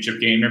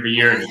championship game every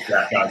year and just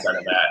draft guys out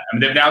of that. I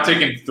mean, they've now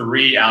taken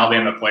 3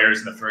 Alabama players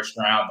in the first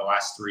round the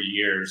last 3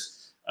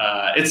 years.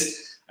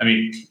 This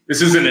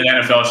isn't an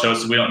NFL show,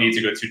 so we don't need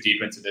to go too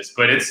deep into this,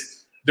 but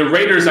the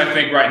Raiders, I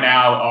think, right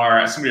now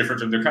are, somebody referred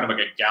to them, they're kind of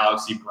like a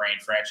galaxy brain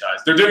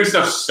franchise. They're doing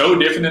stuff so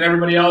different than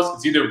everybody else.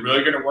 It's either really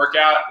going to work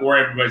out or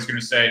everybody's going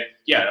to say,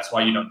 yeah, that's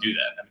why you don't do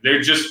that. I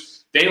mean,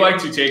 they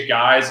like to take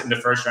guys in the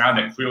first round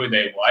that clearly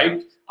they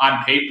like.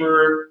 On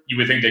paper, you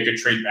would think they could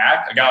trade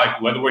back. A guy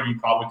like Leatherwood, you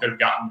probably could have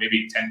gotten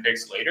maybe 10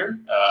 picks later.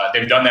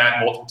 They've done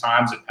that multiple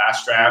times in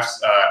past drafts.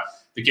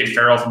 The kid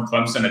Farrell from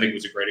Clemson, I think,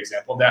 was a great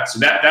example of that. So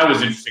that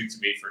was interesting to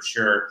me for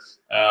sure.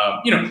 I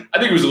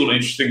think it was a little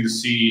interesting to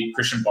see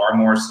Christian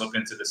Barmore slip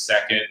into the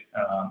second.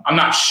 I'm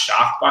not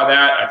shocked by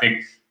that. I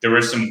think there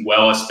were some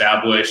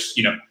well-established,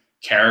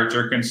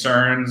 character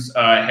concerns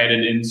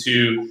headed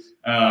into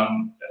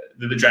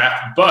the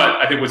draft. But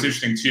I think what's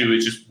interesting too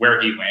is just where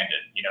he landed.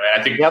 And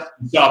I think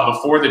we saw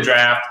before the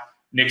draft,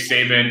 Nick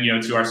Saban,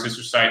 to our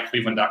sister site,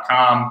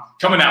 Cleveland.com,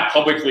 coming out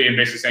publicly and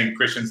basically saying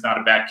Christian's not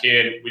a bad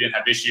kid. We didn't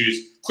have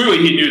issues. Clearly,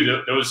 he knew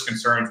that those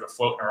concerns were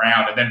floating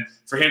around. And then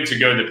for him to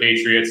go to the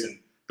Patriots and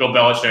Bill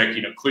Belichick,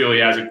 clearly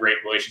has a great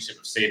relationship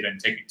with Saban,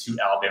 taking 2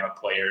 Alabama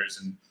players.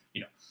 And,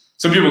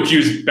 some people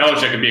accuse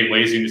Belichick of being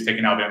lazy and just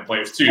taking Alabama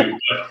players too.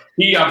 But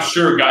he, I'm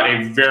sure, got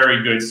a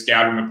very good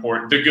scouting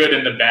report, the good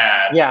and the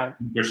bad. Yeah.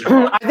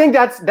 I think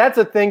that's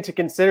a thing to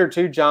consider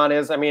too, John,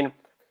 is,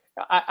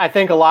 I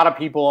think a lot of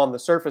people on the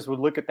surface would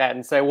look at that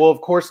and say, well, of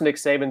course, Nick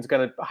Saban's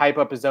going to hype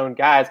up his own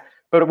guys.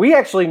 But we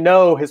actually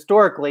know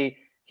historically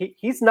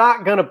he's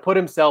not going to put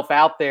himself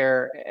out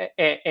there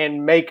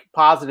and make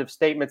positive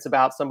statements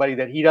about somebody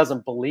that he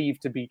doesn't believe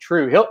to be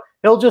true.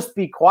 He'll just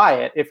be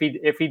quiet if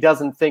he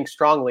doesn't think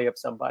strongly of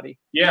somebody.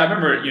 Yeah, I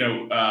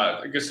remember,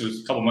 I guess it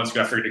was a couple months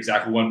ago, I forget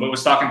exactly when, but I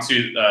was talking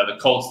to the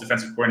Colts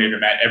defensive coordinator,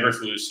 Matt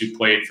Eberflus, who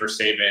played for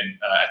Saban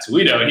at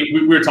Toledo. And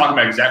we were talking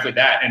about exactly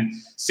that. And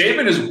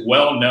Saban is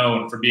well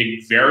known for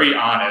being very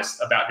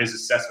honest about his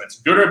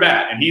assessments, good or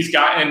bad. And he's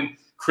gotten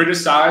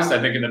criticized,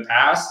 I think, in the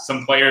past.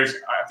 Some players,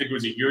 I think it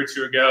was a year or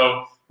two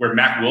ago, where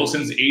Mack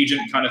Wilson's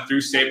agent kind of threw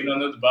Saban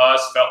under the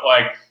bus, felt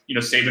like,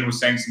 Saban was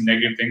saying some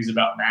negative things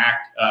about Mack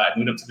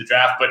leading up to the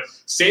draft. But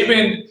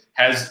Saban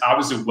has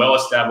obviously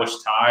well-established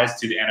ties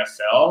to the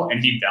NFL,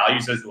 and he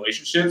values those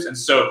relationships. And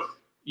so,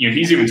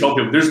 he's even told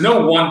people there's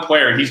no one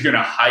player he's going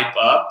to hype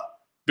up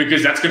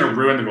because that's going to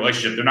ruin the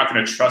relationship. They're not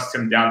going to trust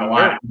him down the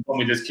line. He told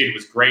me this kid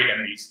was great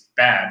and he's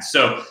bad.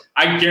 So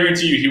I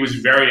guarantee you he was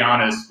very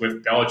honest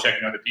with Belichick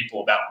and other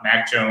people about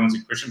Mac Jones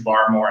and Christian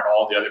Barmore and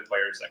all the other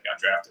players that got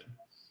drafted.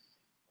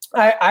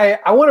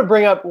 I want to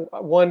bring up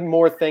one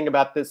more thing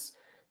about this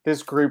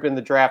group in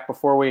the draft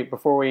before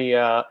we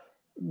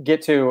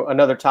get to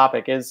another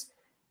topic. Is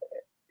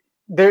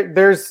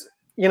there's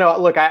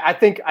look, I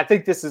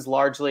think this is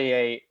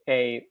largely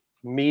a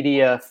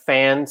media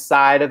fan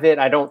side of it.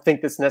 I don't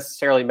think this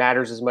necessarily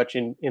matters as much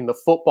in the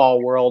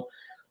football world,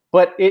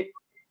 but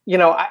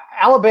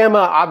Alabama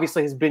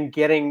obviously has been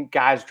getting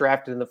guys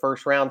drafted in the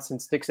first round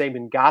since Nick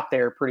Saban got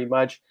there pretty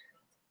much.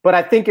 But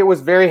I think it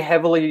was very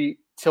heavily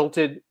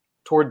tilted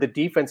toward the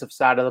defensive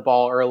side of the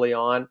ball early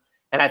on.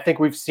 And I think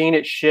we've seen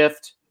it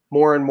shift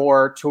more and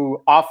more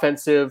to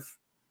offensive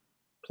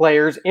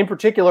players, in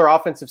particular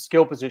offensive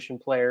skill position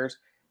players.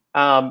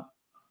 And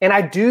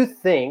I do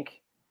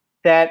think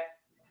that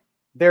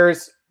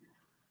there's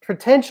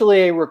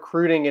potentially a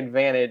recruiting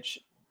advantage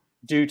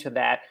due to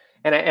that.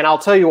 And I'll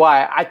tell you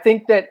why. I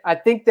think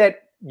that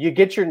you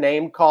get your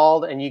name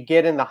called and you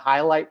get in the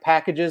highlight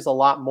packages a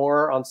lot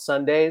more on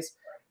Sundays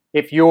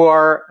if you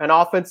are an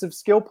offensive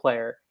skill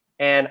player.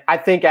 And I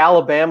think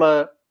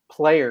Alabama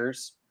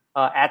players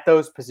at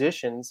those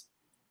positions,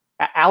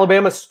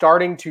 Alabama's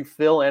starting to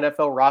fill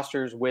NFL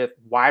rosters with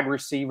wide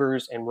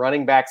receivers and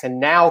running backs and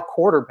now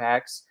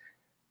quarterbacks.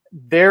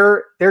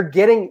 They're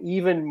getting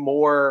even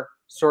more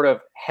sort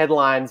of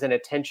headlines and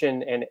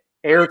attention and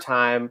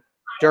airtime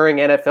during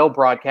NFL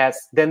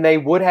broadcasts than they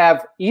would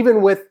have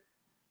even with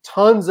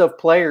tons of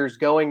players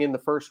going in the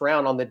first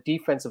round on the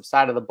defensive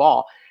side of the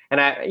ball. And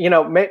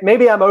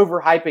maybe I'm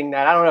overhyping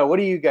that. I don't know. What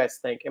do you guys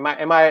think? Am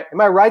I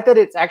right that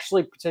it's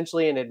actually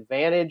potentially an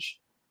advantage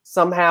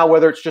somehow,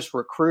 whether it's just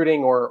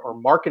recruiting or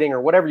marketing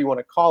or whatever you want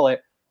to call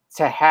it,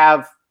 to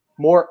have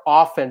more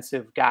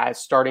offensive guys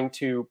starting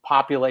to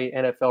populate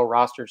NFL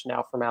rosters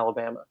now from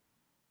Alabama?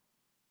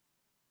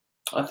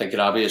 I think it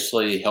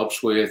obviously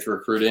helps with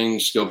recruiting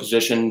skill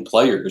position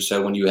players.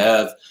 So when you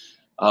have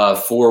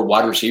 4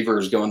 wide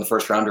receivers go in the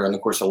first round during the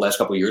course of the last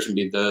couple of years and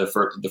be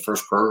the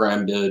first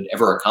program to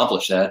ever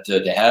accomplish that,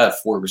 to have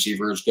 4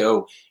 receivers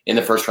go in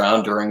the first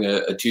round during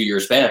a 2-year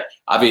span,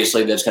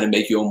 obviously that's going to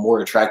make you a more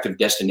attractive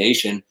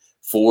destination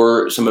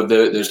for some of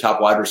those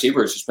top wide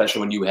receivers, especially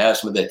when you have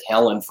some of the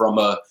talent from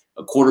a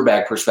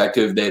quarterback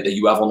perspective that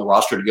you have on the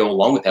roster to go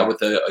along with that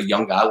with a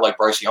young guy like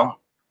Bryce Young.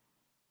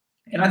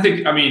 And I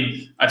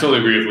totally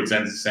agree with what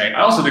Zenz is saying.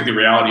 I also think the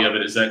reality of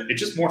it is that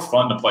it's just more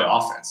fun to play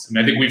offense.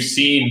 I think we've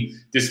seen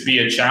this be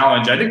a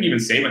challenge. I think even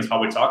Saban's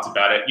probably talked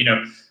about it.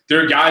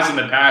 There are guys in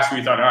the past where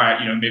we thought, all right,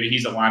 maybe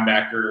he's a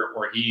linebacker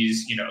or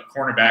he's, a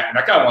cornerback, and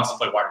that guy wants to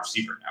play wide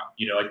receiver now.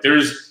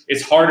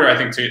 It's harder, I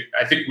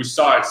think we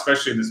saw it,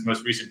 especially in this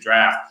most recent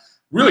draft,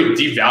 really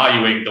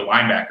devaluing the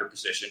linebacker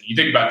position. You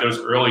think about those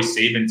early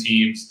Saban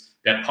teams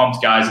that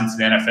pumped guys into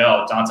the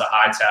NFL, Donta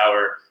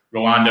Hightower,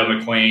 Rolando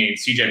McClain,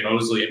 CJ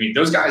Mosley.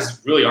 Those guys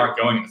really aren't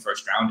going in the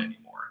first round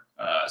anymore.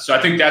 So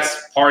I think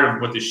that's part of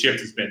what the shift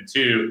has been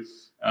too.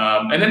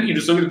 And then you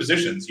just look at the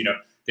positions.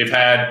 They've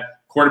had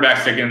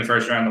quarterbacks taken in the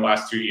first round the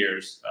last 2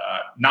 years.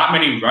 Not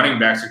many running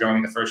backs are going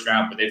in the first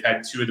round, but they've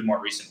had 2 of the more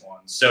recent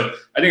ones. So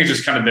I think it's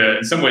just kind of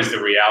in some ways, the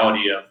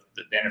reality of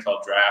the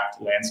NFL draft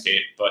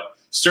landscape. But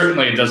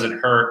certainly it doesn't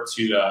hurt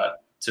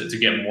to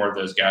get more of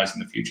those guys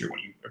in the future when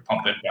you are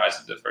pumping guys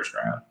into the first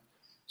round.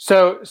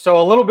 So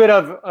a little bit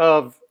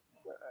of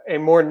a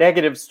more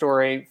negative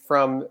story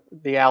from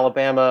the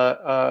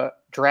Alabama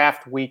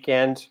draft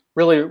weekend,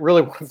 really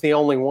one of the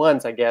only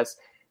ones, I guess,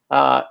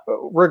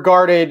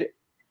 regarded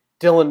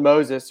Dylan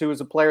Moses, who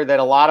was a player that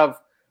a lot of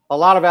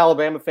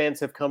Alabama fans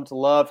have come to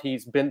love.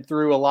 He's been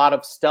through a lot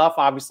of stuff,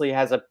 obviously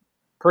has a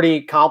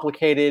pretty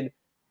complicated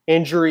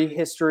injury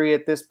history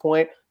at this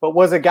point, but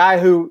was a guy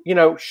who,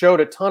 showed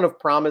a ton of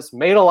promise,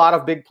 made a lot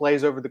of big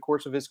plays over the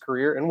course of his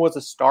career, and was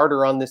a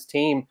starter on this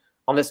team,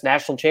 on this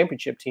national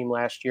championship team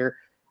last year.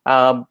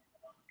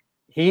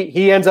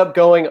 He ends up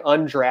going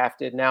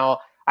undrafted. Now,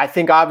 I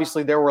think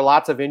obviously there were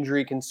lots of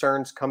injury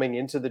concerns coming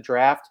into the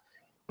draft,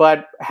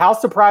 but how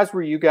surprised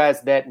were you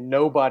guys that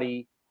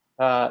nobody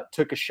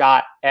took a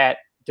shot at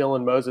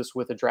Dylan Moses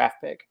with a draft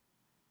pick?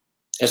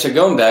 Yeah, so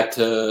going back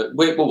to,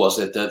 what was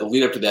it? The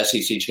lead up to the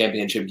SEC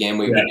championship game,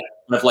 we had kind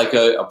of like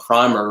a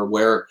primer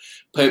where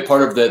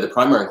part of the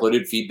primer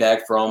included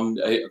feedback from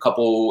a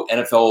couple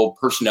NFL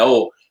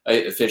personnel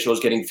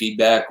officials getting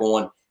feedback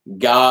on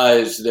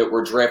guys that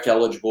were draft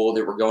eligible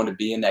that were going to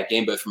be in that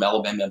game, both from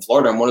Alabama and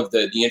Florida. And one of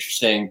the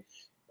interesting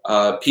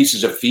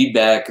pieces of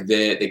feedback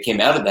that came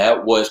out of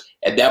that was,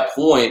 at that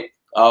point,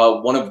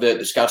 one of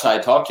the scouts I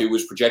had talked to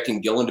was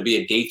projecting Dylan to be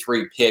a day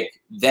 3 pick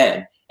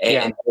then.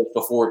 And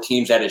before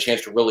teams had a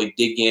chance to really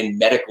dig in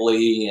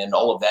medically and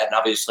all of that. And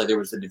obviously there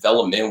was the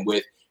development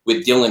with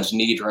Dylan's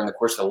knee during the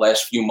course of the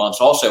last few months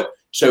also.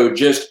 So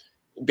just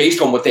based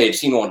on what they had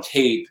seen on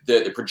tape,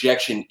 the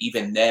projection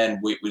even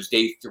then was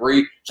day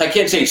 3. So I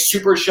can't say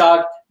super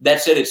shocked. That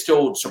said, it's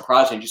still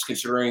surprising just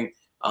considering,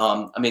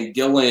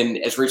 Dylan,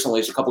 as recently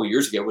as a couple of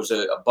years ago, was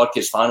a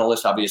Butkus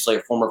finalist, obviously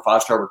a former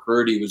 5-star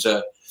recruit. He was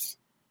a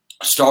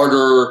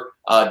starter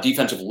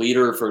defensive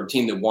leader for a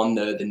team that won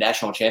the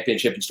national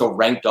championship and still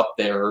ranked up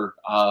there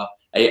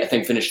I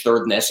think finished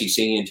third in the SEC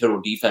in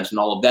total defense and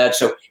all of that.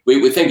 So we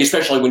would think,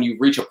 especially when you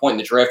reach a point in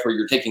the draft where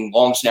you're taking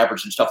long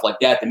snappers and stuff like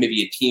that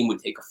maybe a team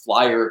would take a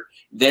flyer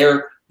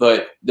there.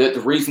 But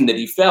the reason that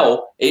he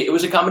fell, it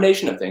was a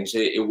combination of things.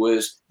 It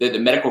was the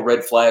medical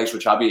red flags,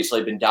 which obviously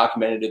have been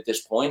documented at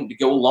this point. To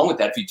go along with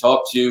that, if you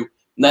talk to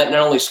not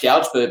only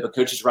scouts, but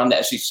coaches around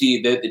the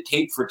SEC, the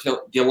tape for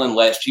Dillon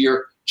last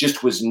year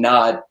just was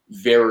not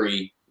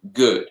very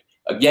good.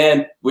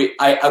 Again,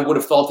 I would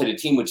have thought that a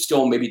team would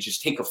still maybe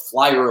just take a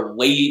flyer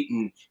late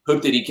and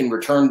hope that he can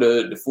return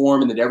to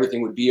form and that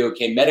everything would be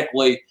okay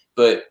medically.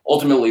 But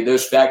ultimately,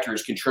 those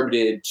factors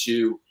contributed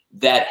to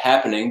that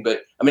happening.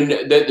 But I mean,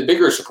 the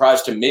bigger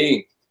surprise to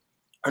me,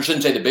 I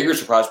shouldn't say the bigger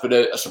surprise, but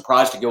a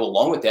surprise to go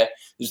along with that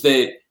is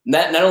that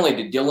not only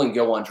did Dillon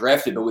go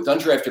undrafted, but with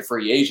undrafted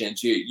free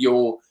agents,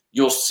 you'll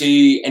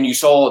see, and you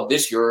saw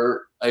this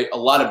year, a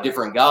lot of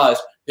different guys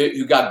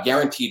who got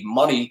guaranteed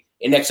money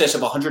in excess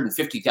of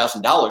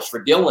 $150,000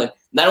 for Dillon.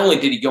 Not only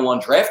did he go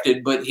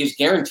undrafted, but his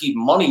guaranteed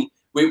money,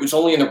 it was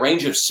only in the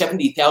range of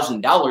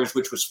 $70,000,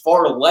 which was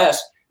far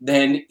less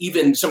than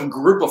even some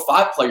group of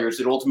 5 players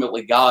that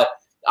ultimately got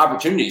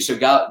opportunities. So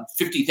got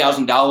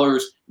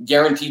 $50,000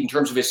 guaranteed in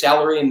terms of his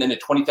salary, and then a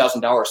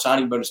 $20,000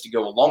 signing bonus to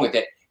go along with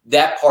it.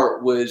 That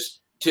part was,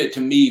 to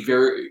me,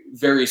 very,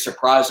 very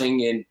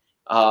surprising,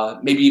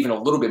 and maybe even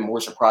a little bit more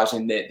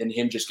surprising than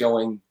him just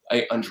going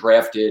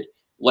undrafted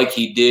like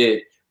he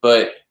did.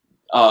 But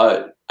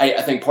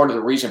I think part of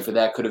the reason for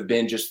that could have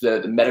been just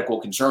the medical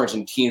concerns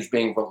and teams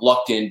being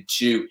reluctant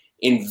to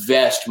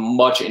invest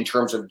much in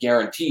terms of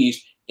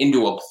guarantees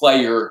into a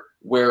player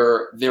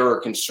where there are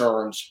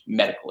concerns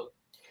medically.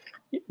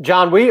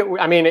 John,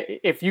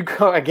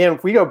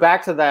 if we go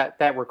back to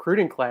that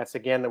recruiting class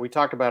again that we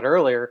talked about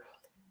earlier,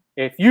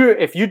 if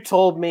you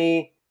told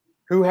me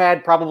who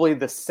had probably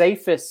the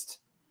safest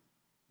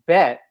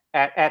bet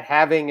at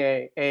having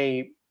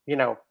a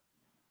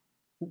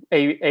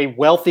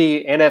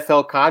wealthy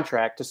NFL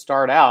contract to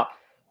start out,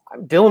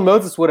 Dylan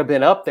Moses would have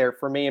been up there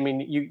for me. I mean,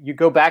 you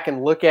go back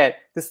and look at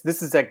this.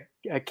 This is a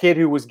kid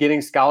who was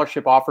getting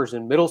scholarship offers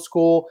in middle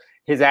school.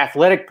 His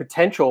athletic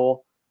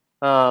potential,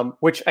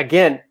 which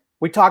again,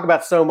 we talk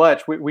about so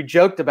much. We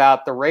joked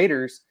about the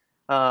Raiders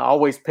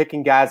always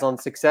picking guys on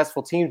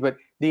successful teams, but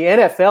the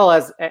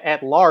NFL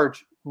at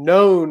large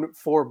known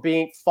for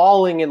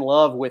falling in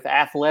love with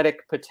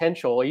athletic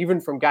potential,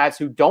 even from guys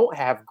who don't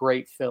have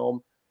great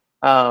film.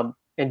 I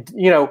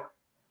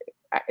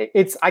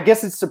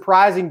guess it's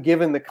surprising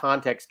given the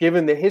context,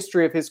 given the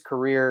history of his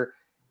career,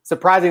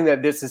 surprising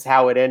that this is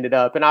how it ended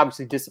up, and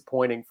obviously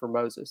disappointing for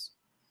Moses.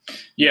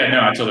 Yeah,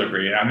 no, I totally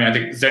agree. I mean, I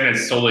think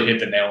Zenitz totally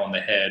hit the nail on the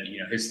head.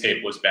 His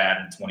tape was bad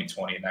in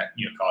 2020, and that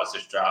caused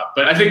his drop.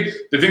 But I think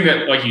the thing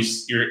that, like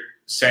you're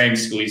saying,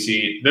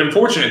 Scalisi, the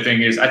unfortunate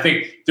thing is, I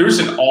think there's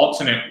an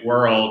alternate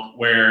world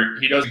where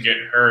he doesn't get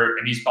hurt,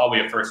 and he's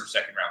probably a first or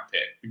second round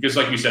pick. Because,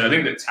 like you said, I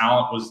think the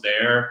talent was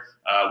there.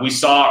 We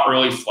saw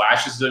early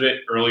flashes of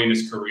it early in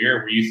his career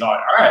where you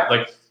thought, all right,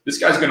 like this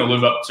guy's going to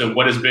live up to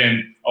what has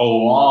been a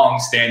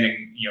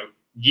long-standing,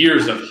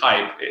 years of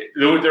hype.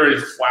 There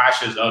are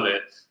flashes of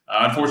it.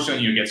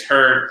 Unfortunately, he gets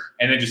hurt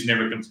and then just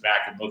never comes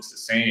back and looks the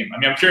same. I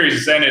mean, I'm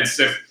curious, Zenitz,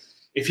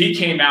 if he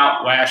came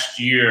out last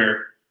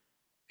year,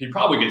 he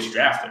probably gets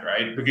drafted,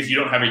 right? Because you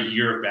don't have a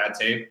year of bad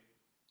tape.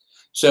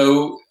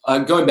 So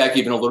going back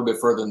even a little bit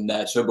further than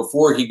that, so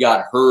before he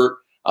got hurt,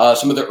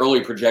 some of the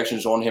early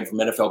projections on him from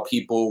NFL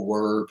people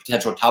were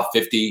potential top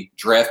 50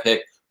 draft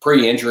pick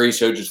pre-injury.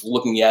 So just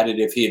looking at it,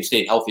 if he had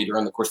stayed healthy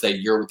during the course of that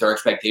year, what their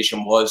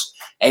expectation was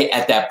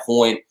at that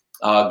point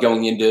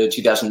going into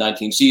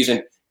 2019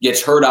 season.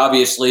 Gets hurt,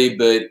 obviously,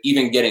 but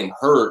even getting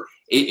hurt,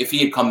 if he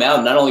had come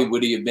out, not only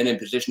would he have been in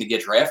position to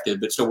get drafted,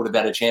 but still would have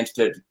had a chance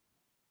to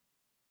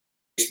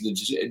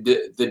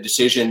the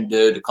decision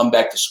to come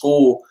back to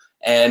school.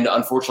 And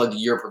unfortunately,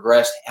 the year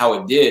progressed how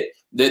it did.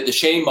 The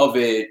shame of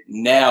it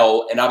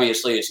now, and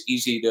obviously it's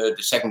easy to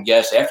second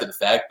guess after the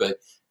fact, but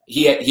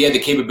he had the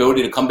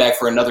capability to come back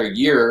for another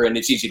year, and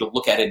it's easy to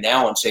look at it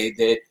now and say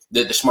that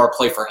the smart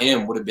play for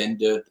him would have been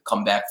to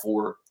come back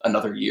for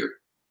another year.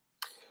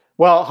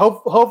 Well,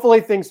 hopefully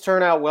things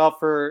turn out well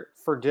for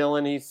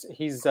Dillon. He's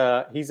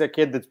a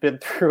kid that's been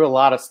through a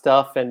lot of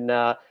stuff, and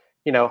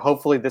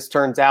hopefully this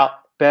turns out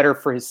better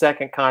for his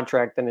second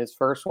contract than his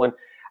first one.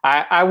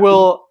 I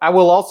will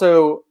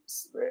also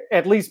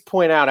at least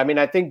point out. I mean,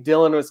 I think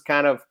Dillon was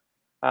kind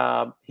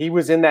of he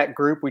was in that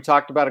group we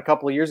talked about a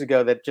couple of years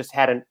ago that just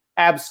had an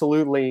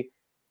absolutely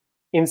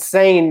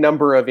insane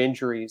number of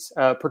injuries,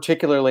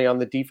 particularly on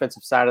the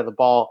defensive side of the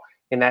ball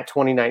in that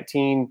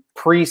 2019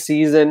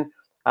 preseason.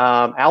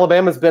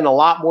 Alabama's been a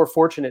lot more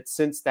fortunate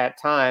since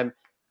that time.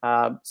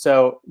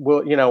 So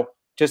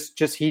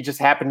he just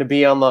happened to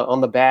be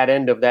on the bad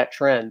end of that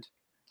trend.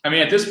 I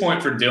mean, at this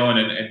point for Dillon,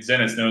 and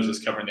Zenitz knows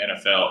this covering the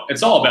NFL,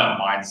 it's all about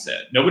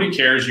mindset. Nobody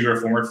cares you're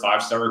a former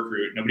 5-star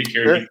recruit. Nobody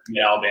cares you're from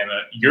Alabama.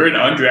 You're an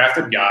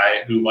undrafted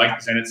guy who, like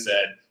Zenitz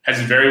said,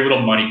 has very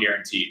little money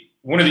guaranteed.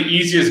 one of the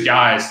easiest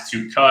guys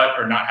to cut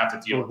or not have to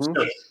deal with.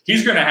 So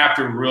he's going to have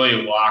to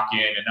really lock in.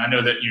 And I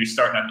know that he's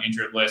starting on the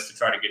injured list to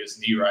try to get his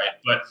knee right.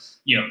 But,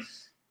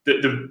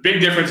 the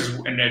big difference is,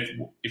 and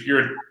if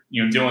you're,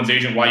 Dylan's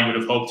agent, why you would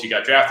have hoped he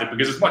got drafted,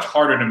 because it's much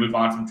harder to move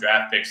on from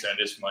draft picks than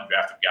it is from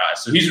undrafted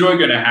guys. So he's really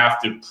going to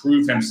have to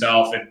prove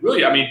himself and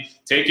really,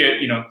 take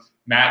it,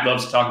 Matt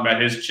loves to talk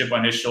about his chip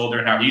on his shoulder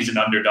and how he's an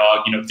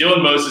underdog.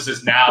 Dylan Moses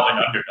is now an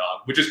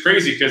underdog, which is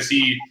crazy because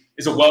he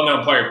is a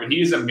well-known player, but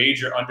he is a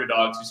major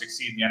underdog to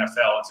succeed in the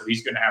NFL. And so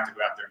he's going to have to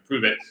go out there and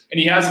prove it. And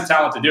he has the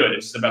talent to do it.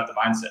 It's just about the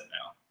mindset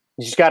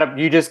now.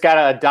 You just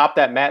gotta adopt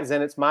that Matt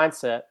Zenitz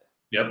mindset.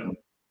 Yep.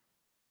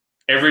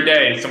 Every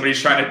day,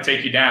 somebody's trying to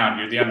take you down.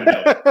 You're the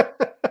underdog.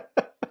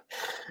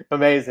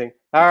 Amazing.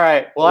 All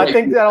right. Well, I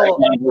think that'll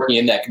working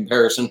in that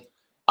comparison.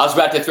 I was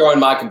about to throw in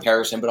my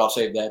comparison, but I'll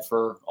save that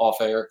for off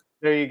air.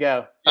 There you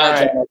go. All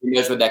right. Who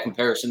knows what that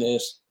comparison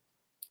is?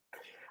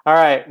 All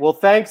right. Well,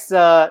 thanks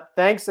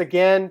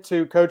again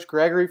to Coach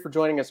Gregory for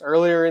joining us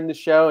earlier in the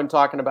show and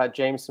talking about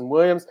Jameson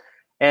Williams.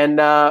 And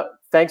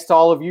thanks to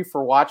all of you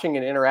for watching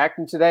and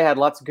interacting today. Had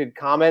lots of good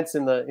comments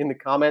in the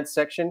comments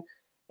section.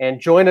 And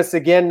join us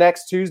again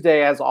next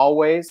Tuesday, as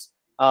always,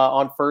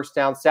 on First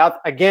Down South.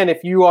 Again,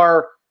 if you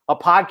are a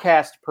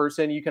podcast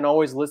person, you can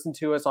always listen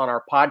to us on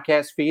our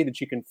podcast feed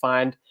that you can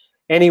find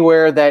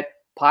anywhere that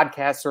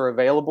podcasts are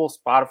available,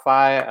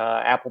 Spotify,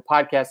 Apple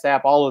Podcast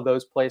app, all of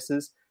those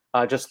places.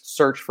 Just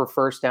search for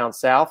First Down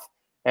South.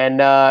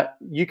 And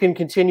you can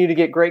continue to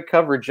get great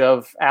coverage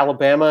of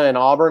Alabama and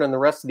Auburn and the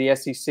rest of the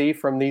SEC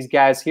from these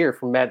guys here,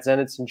 from Matt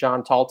Zenitz and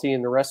John Talty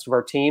and the rest of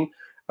our team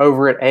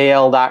over at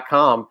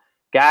AL.com.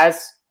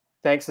 Guys,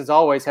 thanks as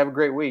always. Have a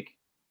great week.